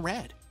water turn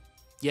red.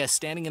 Yes,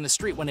 standing in the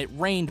street when it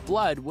rained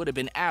blood would have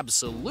been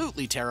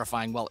absolutely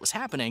terrifying while it was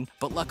happening,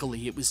 but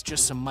luckily it was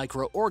just some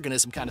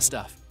microorganism kind of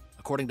stuff.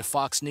 According to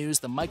Fox News,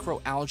 the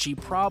microalgae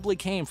probably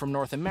came from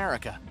North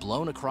America,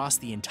 blown across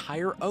the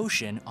entire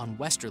ocean on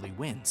westerly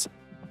winds.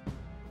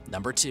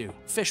 Number 2.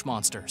 Fish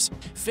monsters.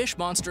 Fish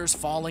monsters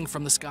falling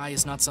from the sky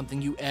is not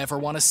something you ever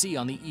want to see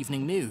on the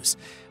evening news,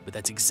 but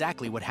that's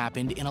exactly what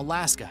happened in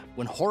Alaska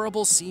when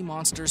horrible sea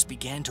monsters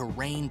began to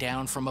rain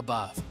down from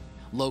above.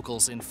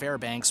 Locals in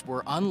Fairbanks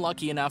were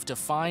unlucky enough to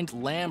find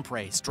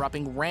lampreys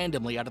dropping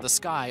randomly out of the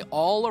sky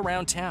all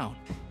around town.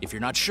 If you're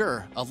not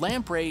sure, a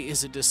lamprey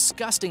is a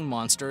disgusting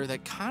monster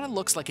that kind of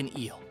looks like an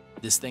eel.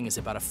 This thing is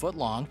about a foot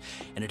long,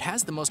 and it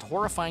has the most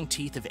horrifying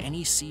teeth of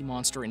any sea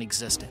monster in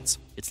existence.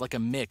 It's like a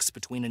mix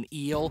between an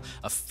eel,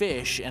 a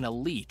fish, and a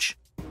leech.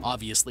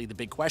 Obviously, the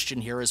big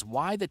question here is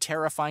why the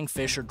terrifying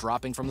fish are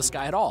dropping from the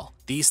sky at all.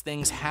 These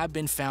things have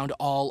been found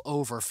all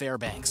over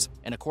Fairbanks,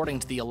 and according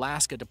to the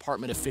Alaska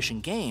Department of Fish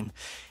and Game,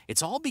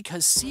 it's all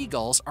because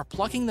seagulls are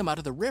plucking them out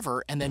of the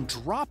river and then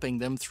dropping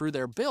them through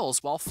their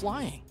bills while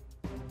flying.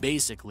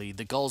 Basically,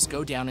 the gulls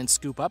go down and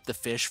scoop up the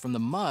fish from the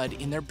mud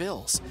in their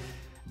bills.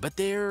 But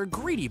they're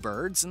greedy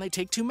birds and they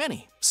take too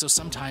many, so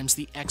sometimes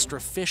the extra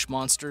fish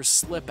monsters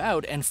slip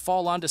out and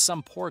fall onto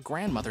some poor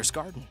grandmother's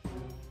garden.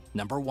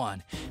 Number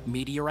 1.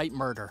 Meteorite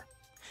murder.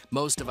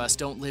 Most of us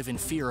don't live in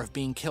fear of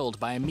being killed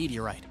by a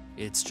meteorite.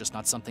 It's just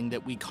not something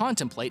that we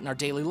contemplate in our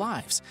daily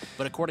lives.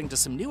 But according to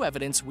some new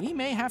evidence, we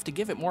may have to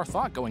give it more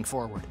thought going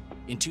forward.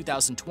 In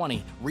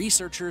 2020,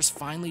 researchers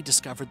finally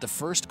discovered the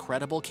first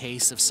credible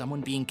case of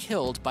someone being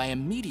killed by a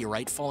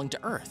meteorite falling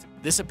to Earth.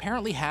 This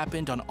apparently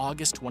happened on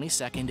August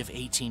 22nd of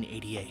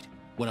 1888,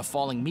 when a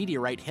falling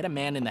meteorite hit a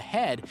man in the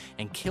head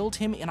and killed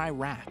him in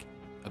Iraq.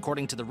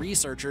 According to the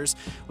researchers,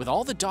 with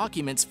all the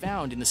documents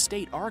found in the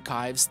state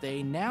archives,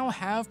 they now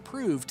have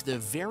proved the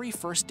very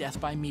first death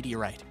by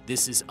meteorite.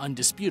 This is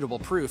undisputable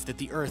proof that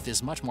the Earth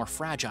is much more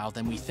fragile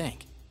than we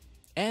think,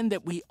 and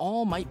that we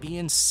all might be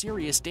in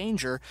serious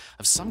danger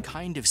of some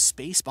kind of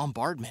space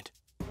bombardment.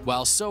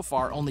 While so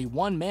far only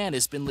one man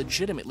has been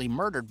legitimately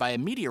murdered by a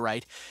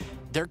meteorite,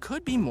 there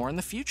could be more in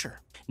the future.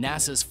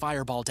 NASA's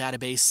Fireball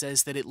database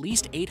says that at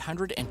least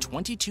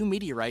 822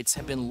 meteorites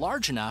have been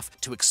large enough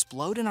to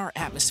explode in our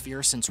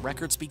atmosphere since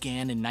records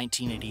began in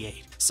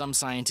 1988. Some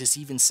scientists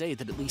even say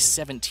that at least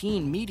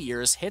 17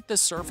 meteors hit the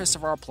surface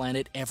of our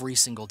planet every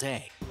single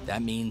day.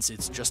 That means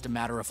it's just a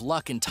matter of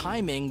luck and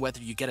timing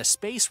whether you get a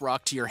space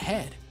rock to your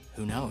head.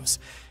 Who knows?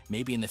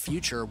 Maybe in the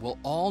future, we'll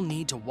all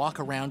need to walk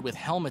around with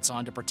helmets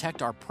on to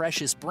protect our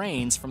precious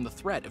brains from the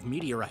threat of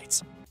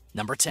meteorites.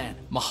 Number 10.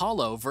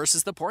 Mahalo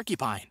versus the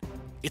porcupine.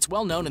 It's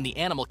well known in the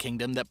animal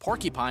kingdom that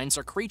porcupines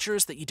are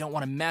creatures that you don't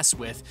want to mess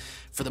with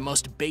for the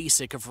most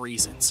basic of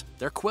reasons.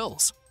 They're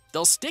quills.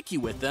 They'll stick you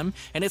with them,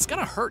 and it's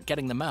gonna hurt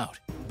getting them out.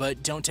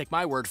 But don't take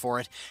my word for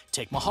it.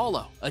 Take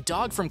Mahalo, a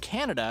dog from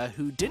Canada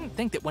who didn't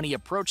think that when he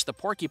approached the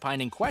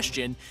porcupine in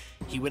question,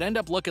 he would end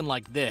up looking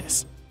like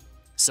this.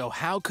 So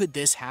how could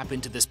this happen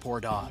to this poor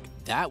dog?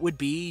 That would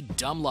be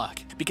dumb luck,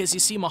 because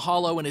you see,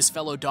 Mahalo and his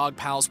fellow dog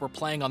pals were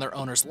playing on their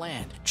owner's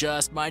land,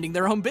 just minding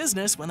their own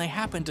business when they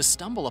happened to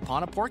stumble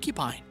upon a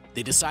porcupine.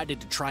 They decided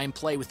to try and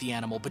play with the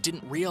animal, but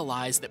didn't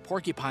realize that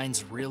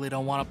porcupines really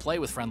don't want to play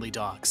with friendly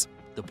dogs.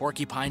 The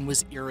porcupine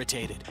was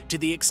irritated, to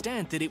the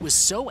extent that it was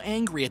so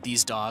angry at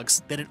these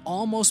dogs that it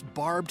almost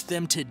barbed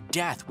them to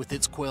death with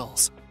its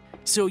quills.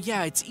 So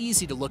yeah, it's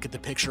easy to look at the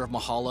picture of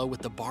Mahalo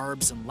with the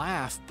barbs and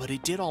laugh, but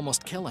it did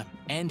almost kill him,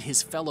 and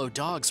his fellow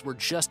dogs were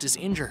just as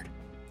injured.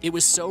 It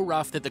was so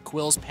rough that the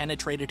quills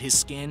penetrated his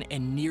skin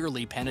and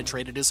nearly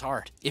penetrated his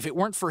heart. If it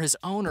weren't for his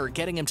owner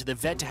getting him to the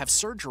vet to have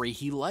surgery,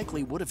 he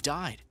likely would have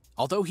died.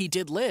 Although he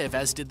did live,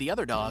 as did the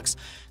other dogs,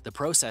 the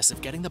process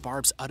of getting the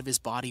barbs out of his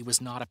body was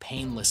not a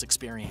painless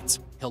experience.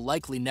 He'll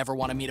likely never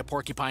want to meet a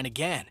porcupine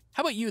again.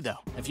 How about you, though?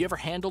 Have you ever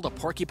handled a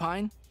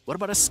porcupine? What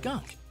about a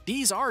skunk?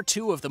 These are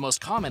two of the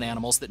most common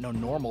animals that no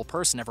normal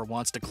person ever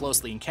wants to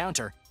closely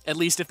encounter. At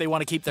least if they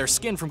want to keep their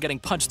skin from getting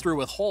punched through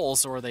with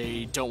holes or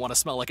they don't want to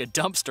smell like a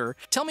dumpster.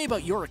 Tell me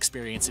about your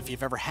experience if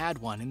you've ever had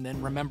one, and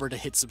then remember to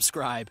hit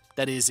subscribe.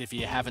 That is, if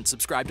you haven't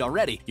subscribed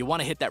already. You'll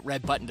want to hit that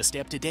red button to stay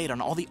up to date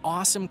on all the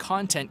awesome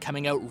content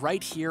coming out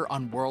right here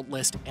on World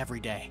List every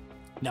day.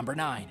 Number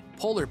 9.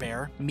 Polar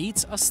bear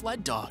meets a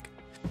sled dog.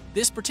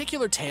 This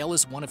particular tale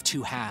is one of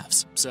two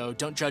halves, so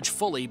don't judge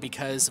fully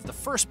because of the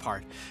first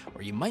part,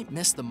 or you might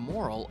miss the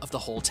moral of the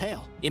whole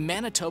tale. In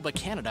Manitoba,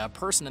 Canada, a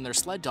person and their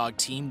sled dog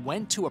team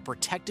went to a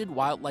protected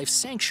wildlife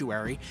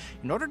sanctuary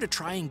in order to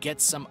try and get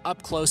some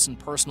up-close and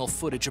personal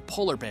footage of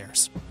polar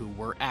bears, who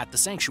were at the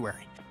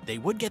sanctuary. They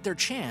would get their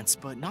chance,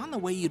 but not in the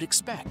way you'd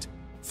expect.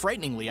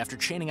 Frighteningly, after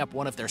chaining up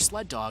one of their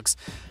sled dogs,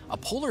 a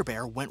polar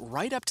bear went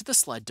right up to the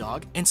sled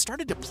dog and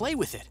started to play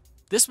with it.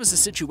 This was a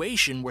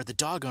situation where the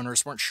dog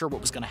owners weren't sure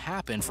what was going to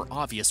happen for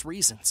obvious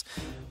reasons.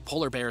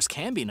 Polar bears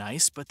can be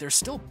nice, but they're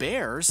still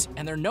bears,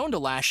 and they're known to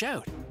lash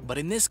out. But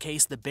in this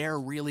case, the bear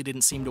really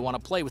didn't seem to want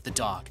to play with the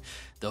dog,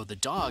 though the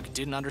dog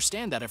didn't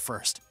understand that at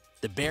first.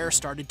 The bear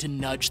started to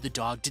nudge the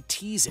dog to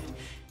tease it,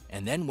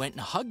 and then went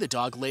and hugged the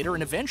dog later,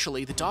 and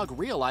eventually the dog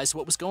realized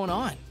what was going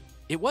on.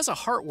 It was a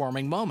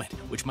heartwarming moment,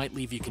 which might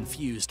leave you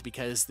confused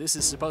because this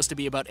is supposed to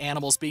be about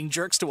animals being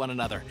jerks to one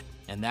another.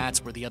 And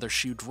that's where the other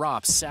shoe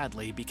drops,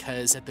 sadly,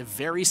 because at the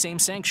very same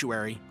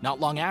sanctuary, not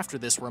long after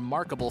this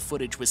remarkable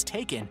footage was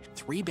taken,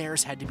 3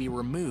 bears had to be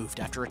removed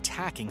after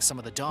attacking some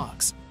of the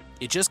dogs.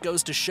 It just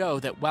goes to show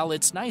that while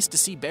it's nice to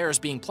see bears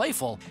being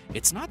playful,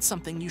 it's not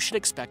something you should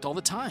expect all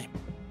the time.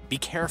 Be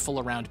careful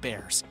around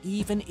bears,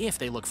 even if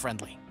they look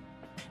friendly.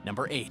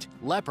 Number 8.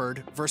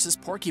 Leopard versus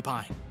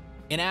porcupine.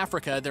 In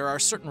Africa, there are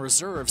certain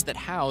reserves that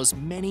house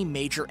many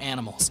major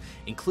animals,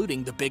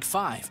 including the Big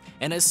Five,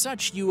 and as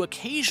such, you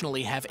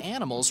occasionally have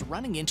animals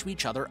running into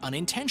each other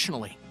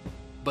unintentionally,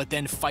 but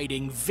then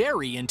fighting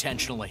very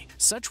intentionally.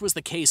 Such was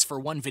the case for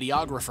one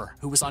videographer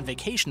who was on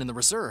vacation in the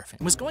reserve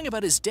and was going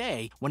about his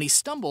day when he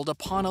stumbled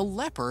upon a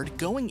leopard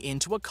going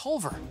into a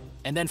culvert,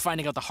 and then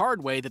finding out the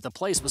hard way that the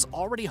place was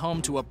already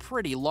home to a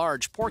pretty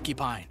large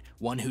porcupine,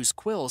 one whose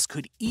quills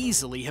could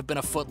easily have been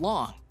a foot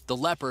long. The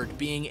leopard,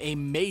 being a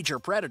major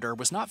predator,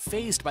 was not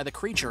fazed by the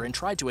creature and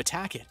tried to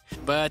attack it.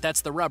 But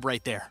that's the rub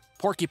right there.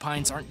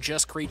 Porcupines aren't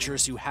just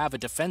creatures who have a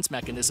defense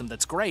mechanism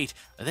that's great,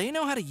 they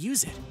know how to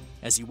use it.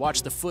 As you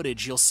watch the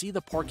footage, you'll see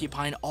the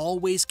porcupine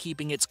always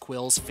keeping its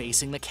quills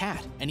facing the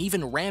cat, and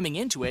even ramming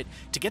into it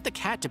to get the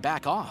cat to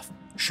back off.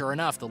 Sure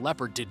enough, the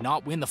leopard did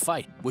not win the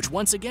fight, which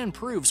once again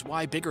proves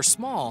why, big or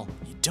small,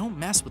 you don't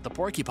mess with the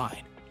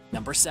porcupine.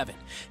 Number 7.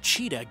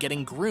 Cheetah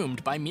getting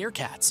groomed by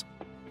meerkats.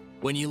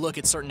 When you look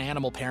at certain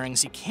animal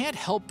pairings, you can't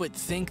help but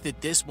think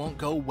that this won't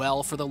go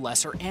well for the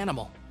lesser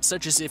animal,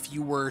 such as if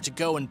you were to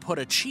go and put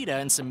a cheetah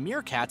and some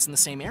meerkats in the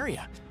same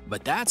area.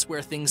 But that's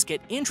where things get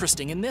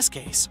interesting in this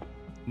case.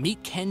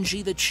 Meet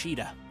Kenji the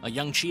cheetah, a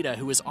young cheetah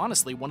who is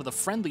honestly one of the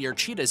friendlier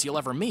cheetahs you'll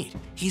ever meet.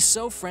 He's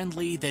so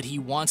friendly that he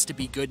wants to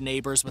be good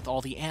neighbors with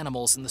all the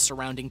animals in the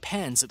surrounding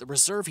pens at the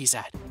reserve he's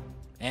at.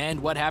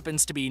 And what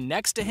happens to be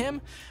next to him?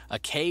 A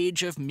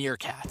cage of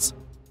meerkats.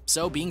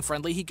 So, being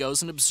friendly, he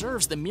goes and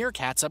observes the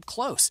meerkats up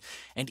close,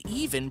 and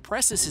even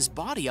presses his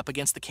body up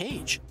against the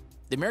cage.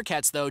 The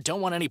meerkats, though,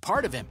 don't want any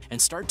part of him,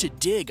 and start to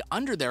dig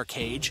under their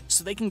cage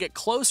so they can get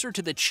closer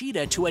to the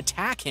cheetah to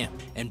attack him,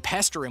 and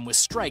pester him with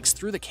strikes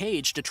through the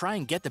cage to try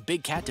and get the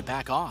big cat to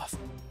back off.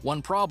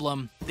 One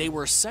problem, they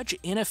were such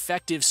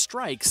ineffective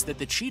strikes that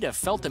the cheetah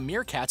felt the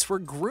meerkats were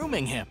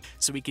grooming him,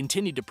 so he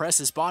continued to press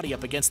his body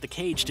up against the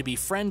cage to be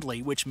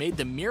friendly, which made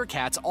the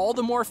meerkats all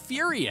the more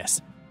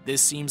furious.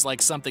 This seems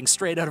like something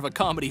straight out of a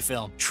comedy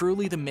film,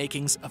 truly the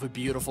makings of a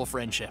beautiful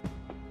friendship.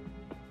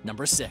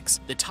 Number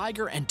 6. The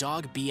tiger and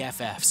dog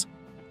BFFs.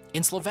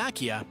 In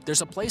Slovakia,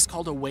 there's a place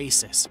called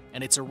Oasis,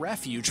 and it's a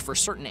refuge for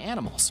certain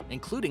animals,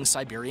 including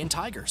Siberian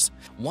tigers.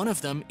 One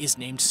of them is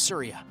named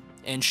Surya,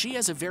 and she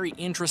has a very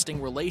interesting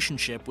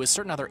relationship with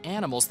certain other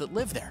animals that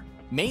live there,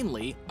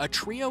 mainly a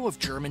trio of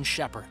German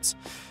shepherds.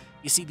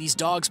 You see, these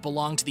dogs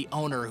belong to the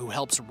owner who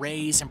helps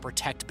raise and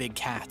protect big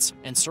cats,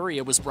 and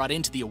Surya was brought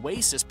into the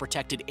Oasis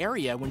protected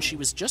area when she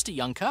was just a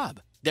young cub.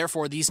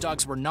 Therefore, these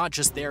dogs were not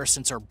just there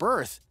since her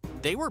birth,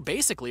 they were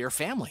basically her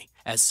family,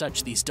 As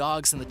such, these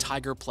dogs and the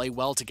tiger play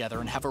well together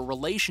and have a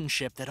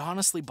relationship that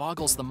honestly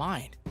boggles the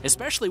mind,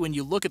 especially when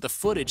you look at the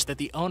footage that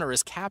the owner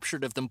has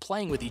captured of them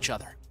playing with each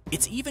other.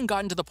 It's even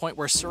gotten to the point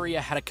where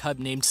Surya had a cub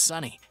named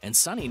Sunny, and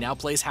Sunny now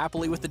plays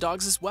happily with the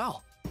dogs as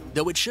well.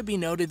 Though it should be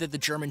noted that the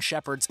German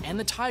Shepherds and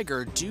the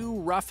tiger do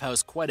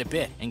roughhouse quite a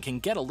bit and can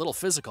get a little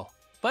physical.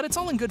 But it's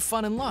all in good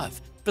fun and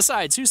love.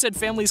 Besides, who said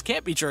families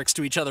can't be jerks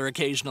to each other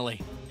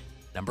occasionally?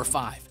 Number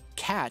 5.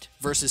 Cat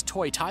versus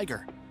toy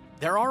tiger.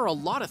 There are a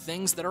lot of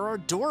things that are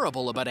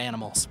adorable about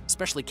animals,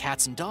 especially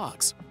cats and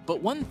dogs.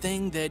 But one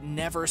thing that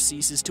never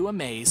ceases to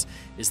amaze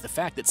is the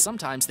fact that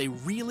sometimes they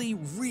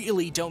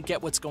really don't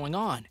get what's going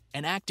on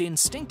and act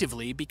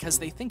instinctively because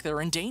they think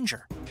they're in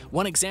danger.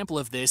 One example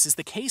of this is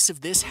the case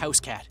of this house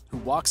cat who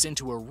walks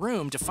into a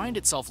room to find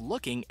itself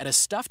looking at a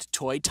stuffed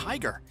toy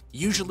tiger.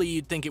 Usually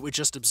you'd think it would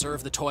just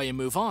observe the toy and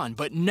move on,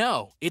 but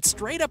no, it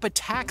straight up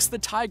attacks the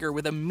tiger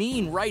with a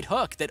mean right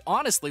hook that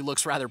honestly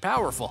looks rather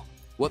powerful.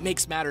 What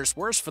makes matters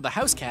worse for the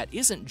house cat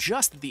isn't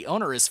just that the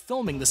owner is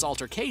filming this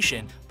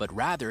altercation, but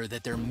rather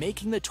that they're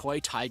making the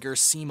toy tiger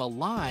seem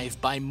alive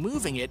by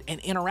moving it and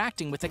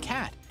interacting with the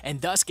cat,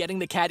 and thus getting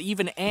the cat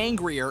even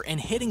angrier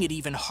and hitting it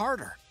even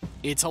harder.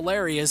 It's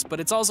hilarious, but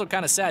it's also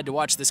kind of sad to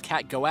watch this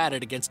cat go at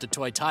it against a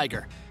toy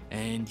tiger.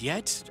 And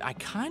yet, I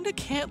kinda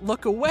can't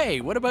look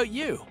away. What about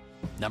you?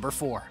 Number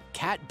 4.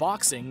 Cat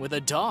boxing with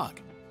a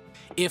dog.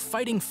 If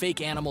fighting fake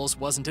animals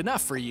wasn't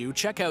enough for you,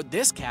 check out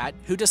this cat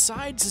who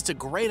decides it's a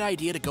great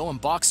idea to go and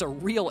box a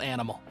real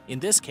animal. In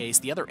this case,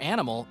 the other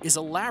animal is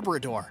a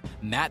Labrador.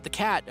 Matt the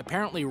cat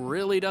apparently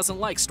really doesn't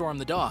like Storm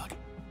the dog,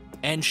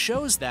 and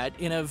shows that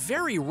in a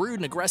very rude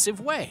and aggressive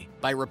way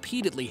by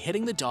repeatedly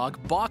hitting the dog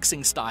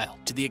boxing style,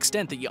 to the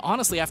extent that you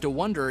honestly have to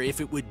wonder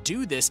if it would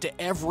do this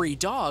to every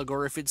dog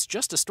or if it's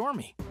just a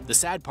Stormy. The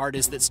sad part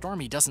is that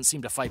Stormy doesn't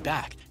seem to fight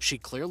back. She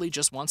clearly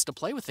just wants to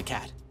play with the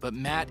cat, but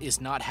Matt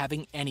is not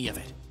having any of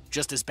it.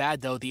 Just as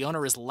bad though, the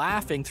owner is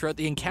laughing throughout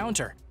the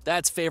encounter.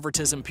 That's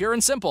favoritism pure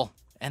and simple,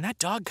 and that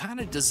dog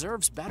kinda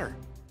deserves better.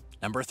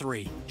 Number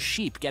 3.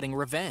 Sheep getting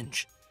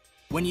revenge.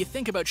 When you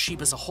think about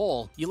sheep as a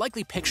whole, you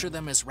likely picture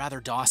them as rather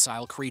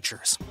docile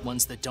creatures,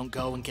 ones that don't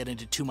go and get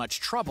into too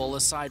much trouble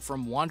aside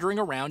from wandering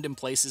around in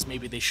places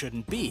maybe they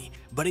shouldn't be.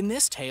 But in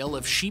this tale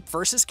of sheep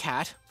versus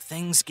cat,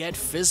 things get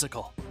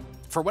physical.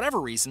 For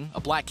whatever reason, a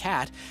black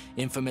cat,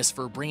 infamous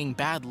for bringing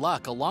bad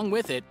luck along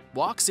with it,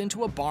 walks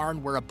into a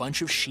barn where a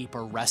bunch of sheep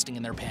are resting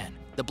in their pen.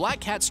 The black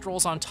cat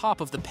strolls on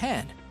top of the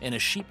pen, and a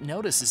sheep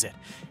notices it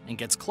and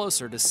gets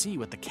closer to see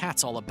what the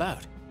cat's all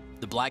about.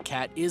 The black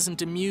cat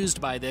isn't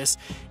amused by this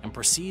and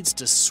proceeds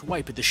to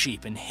swipe at the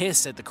sheep and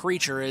hiss at the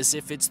creature as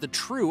if it's the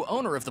true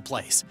owner of the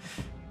place.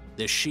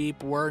 The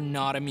sheep were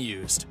not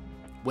amused.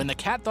 When the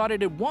cat thought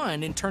it had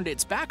won and turned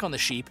its back on the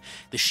sheep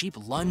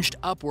lunged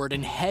upward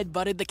and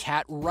headbutted the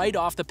cat right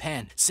off the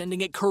pen,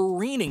 sending it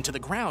careening to the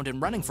ground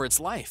and running for its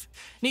life.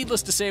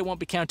 Needless to say, it won't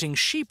be counting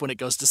sheep when it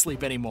goes to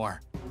sleep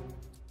anymore.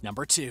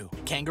 Number 2.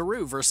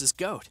 Kangaroo versus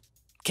goat.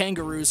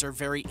 Kangaroos are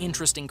very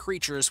interesting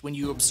creatures when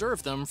you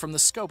observe them from the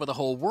scope of the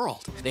whole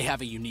world. They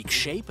have a unique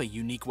shape, a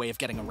unique way of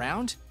getting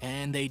around,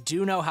 and they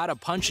do know how to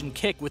punch and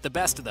kick with the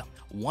best of them.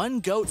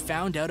 One goat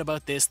found out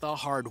about this the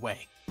hard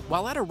way.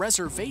 While at a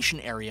reservation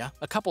area,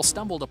 a couple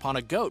stumbled upon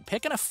a goat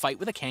picking a fight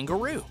with a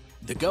kangaroo.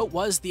 The goat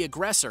was the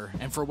aggressor,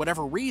 and for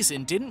whatever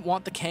reason didn't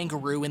want the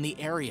kangaroo in the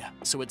area,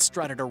 so it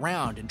strutted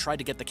around and tried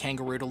to get the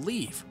kangaroo to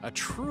leave. A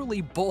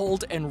truly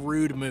bold and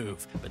rude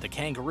move. But the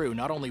kangaroo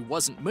not only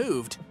wasn't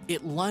moved,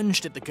 it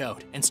lunged at the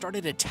goat and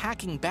started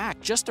attacking back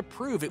just to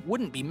prove it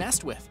wouldn't be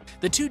messed with.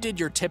 The two did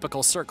your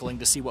typical circling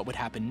to see what would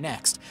happen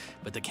next,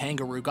 but the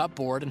kangaroo got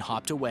bored and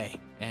hopped away,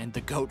 and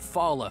the goat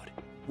followed.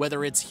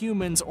 Whether it's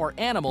humans or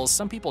animals,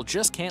 some people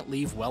just can't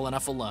leave well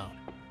enough alone.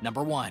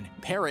 Number 1.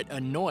 Parrot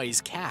annoys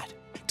cat.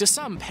 To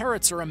some,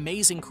 parrots are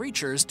amazing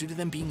creatures due to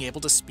them being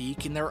able to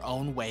speak in their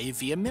own way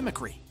via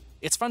mimicry.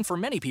 It's fun for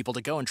many people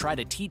to go and try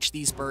to teach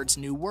these birds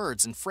new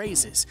words and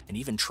phrases, and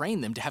even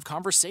train them to have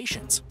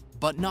conversations.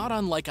 But not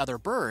unlike other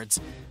birds,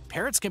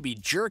 parrots can be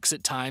jerks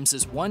at times,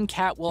 as one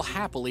cat will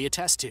happily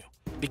attest to.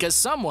 Because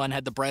someone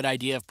had the bright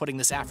idea of putting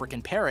this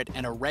African parrot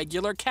and a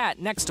regular cat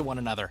next to one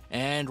another,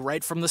 and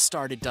right from the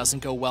start it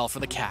doesn't go well for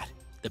the cat.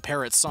 The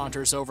parrot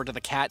saunters over to the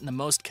cat in the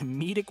most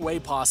comedic way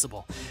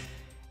possible,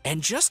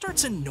 and just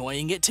starts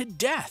annoying it to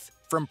death.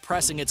 From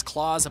pressing its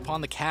claws upon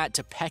the cat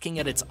to pecking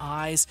at its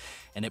eyes,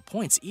 and at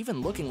points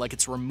even looking like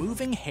it's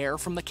removing hair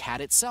from the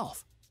cat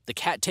itself. The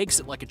cat takes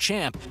it like a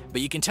champ,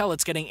 but you can tell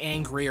it's getting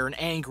angrier and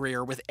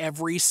angrier with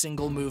every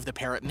single move the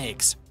parrot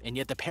makes, and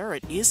yet the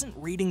parrot isn't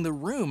reading the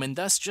room and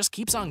thus just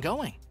keeps on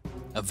going.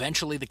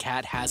 Eventually the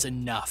cat has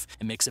enough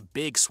and makes a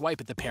big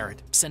swipe at the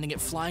parrot, sending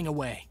it flying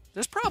away.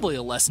 There's probably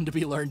a lesson to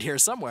be learned here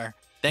somewhere.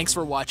 Thanks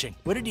for watching.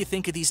 What did you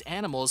think of these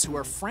animals who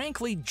are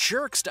frankly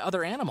jerks to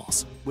other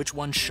animals? Which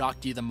one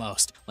shocked you the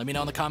most? Let me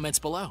know in the comments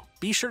below.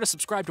 Be sure to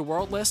subscribe to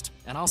World List,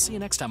 and I'll see you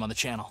next time on the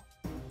channel.